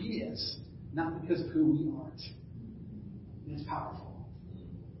of who He is, not because of who we aren't. And it's powerful.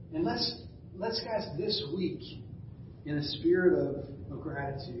 And let's guys, this week, in a spirit of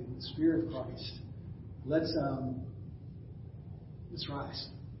gratitude, in the spirit of Christ, let's rise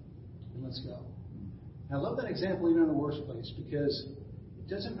and let's go. And I love that example even in the worst place, because it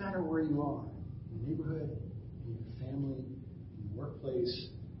doesn't matter where you are, in your neighborhood, in your family, in your workplace,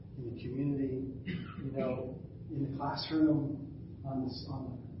 in the community, in the classroom, on the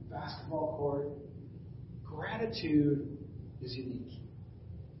basketball court. Gratitude is unique.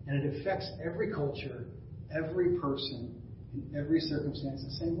 And it affects every culture, every person, in every circumstance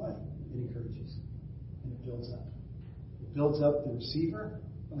the same way. It encourages and it builds up. It builds up the receiver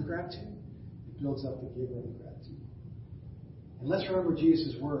of the gratitude. It builds up the giver of the gratitude. And let's remember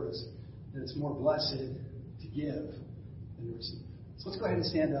Jesus' words that it's more blessed to give than to receive. So let's go ahead and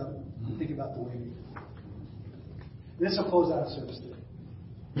stand up and think about the way we do. This will close out service today.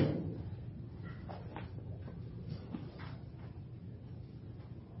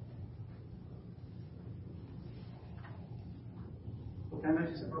 Can I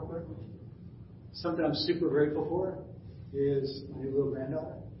mention something real quick? Something I'm super grateful for is my new little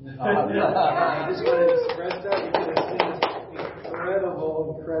granddaughter. I just want to express that because it's an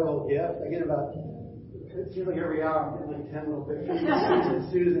incredible gift. I get it seems like every hour I'm getting like 10 little pictures of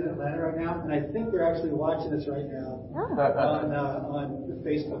students in Atlanta right now, and I think they're actually watching this right now on the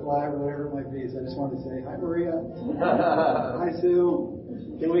Facebook Live or whatever it might be. So I just wanted to say, hi Maria. Hi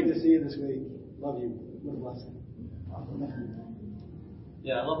Sue. Can't wait to see you this week. Love you. What a blessing.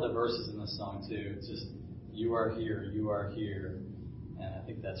 Yeah, I love the verses in this song too. It's just, you are here, and I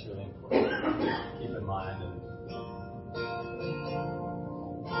think that's really important to keep in mind.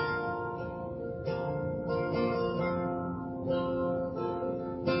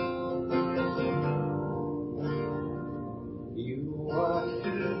 You are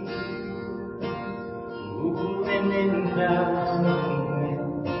here, moving in the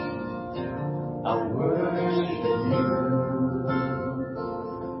I worship you.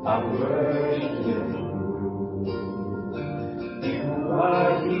 I worship you. You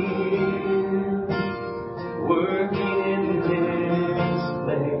are here, working in this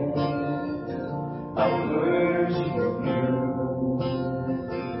place. I worship you.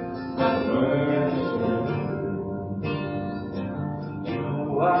 I worship you. You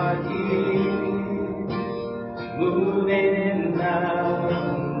are here, moving in our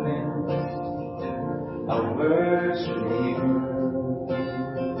midst. I worship you.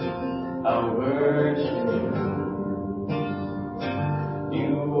 I worship you.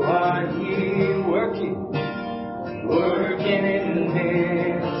 You are here working in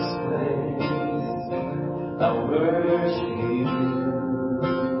this place. I worship you.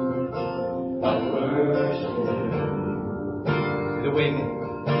 I worship you. The waymaker.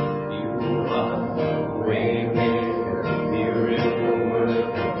 You are waymaker, miracle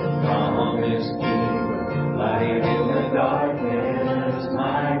worker, promise keeper, light in the darkness,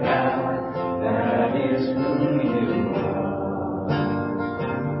 my God. That is who you are.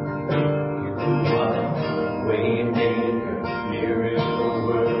 You are waymaker, miracle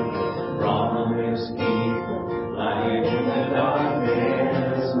worker, promise keeper, light in the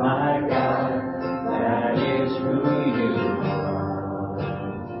darkness, my God. That is who you are.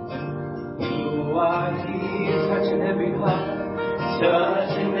 You are here, touching every heart,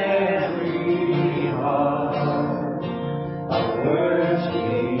 touching every heart. I worship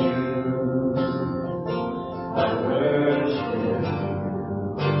you. I worship you.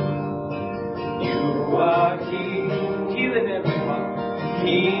 You are healing every heart,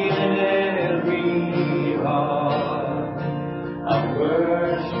 healing every heart. I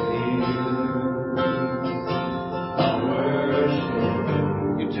worship you. I worship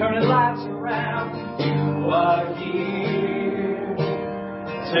you. You're turning lives around. You are here,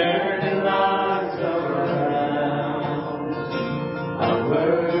 turning lives around. I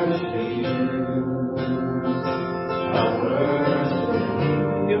worship you.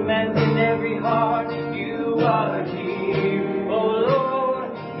 You're mending every heart, you are here, oh Lord,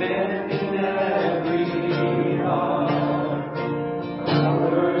 mending every heart. I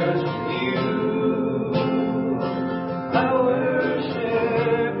worship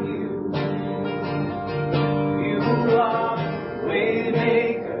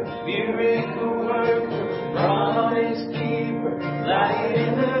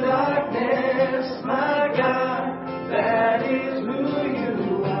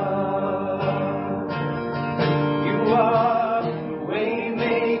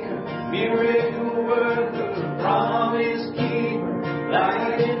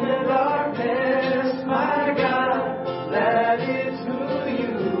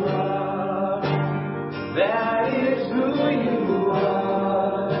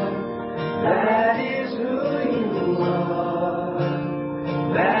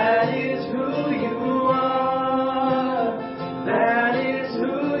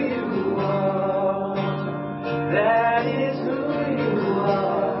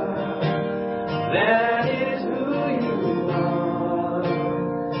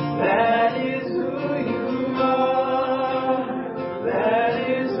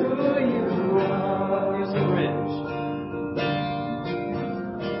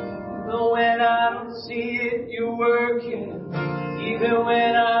Even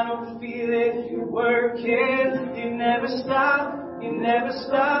when I don't feel it, you're working. You never stop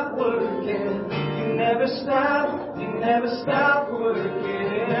working. You never stop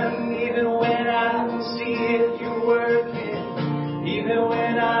working. Even when I don't see it, you're working. Even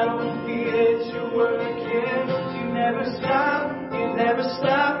when I don't feel it, you're working. You never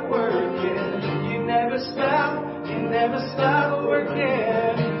stop working. You never stop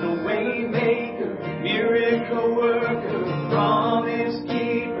working. The way maker, miracle worker, promise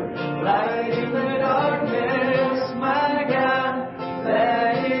keeper, light in the darkness, my God,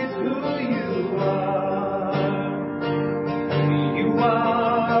 that is who you are. You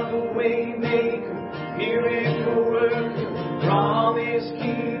are the way maker, miracle worker, promise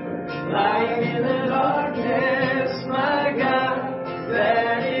keeper, light in the darkness, my God,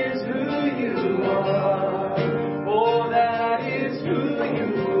 that is who you are. Oh, that is who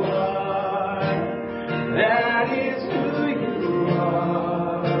you are. That is who you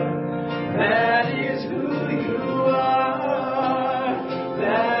are. That is who you are.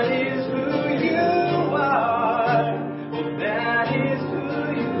 That is who you are. Oh, that is who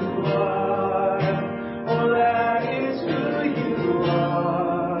you are. Oh, that is who you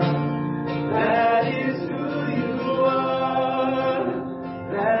are. That is who you are.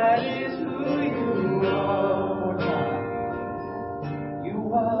 That is who you are. You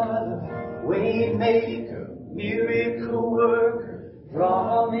are the way maker, miracle worker,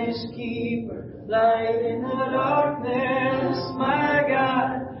 promise keeper, light in the darkness, my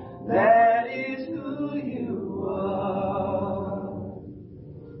God, that is who you are.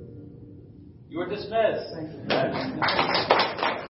 You are dismissed.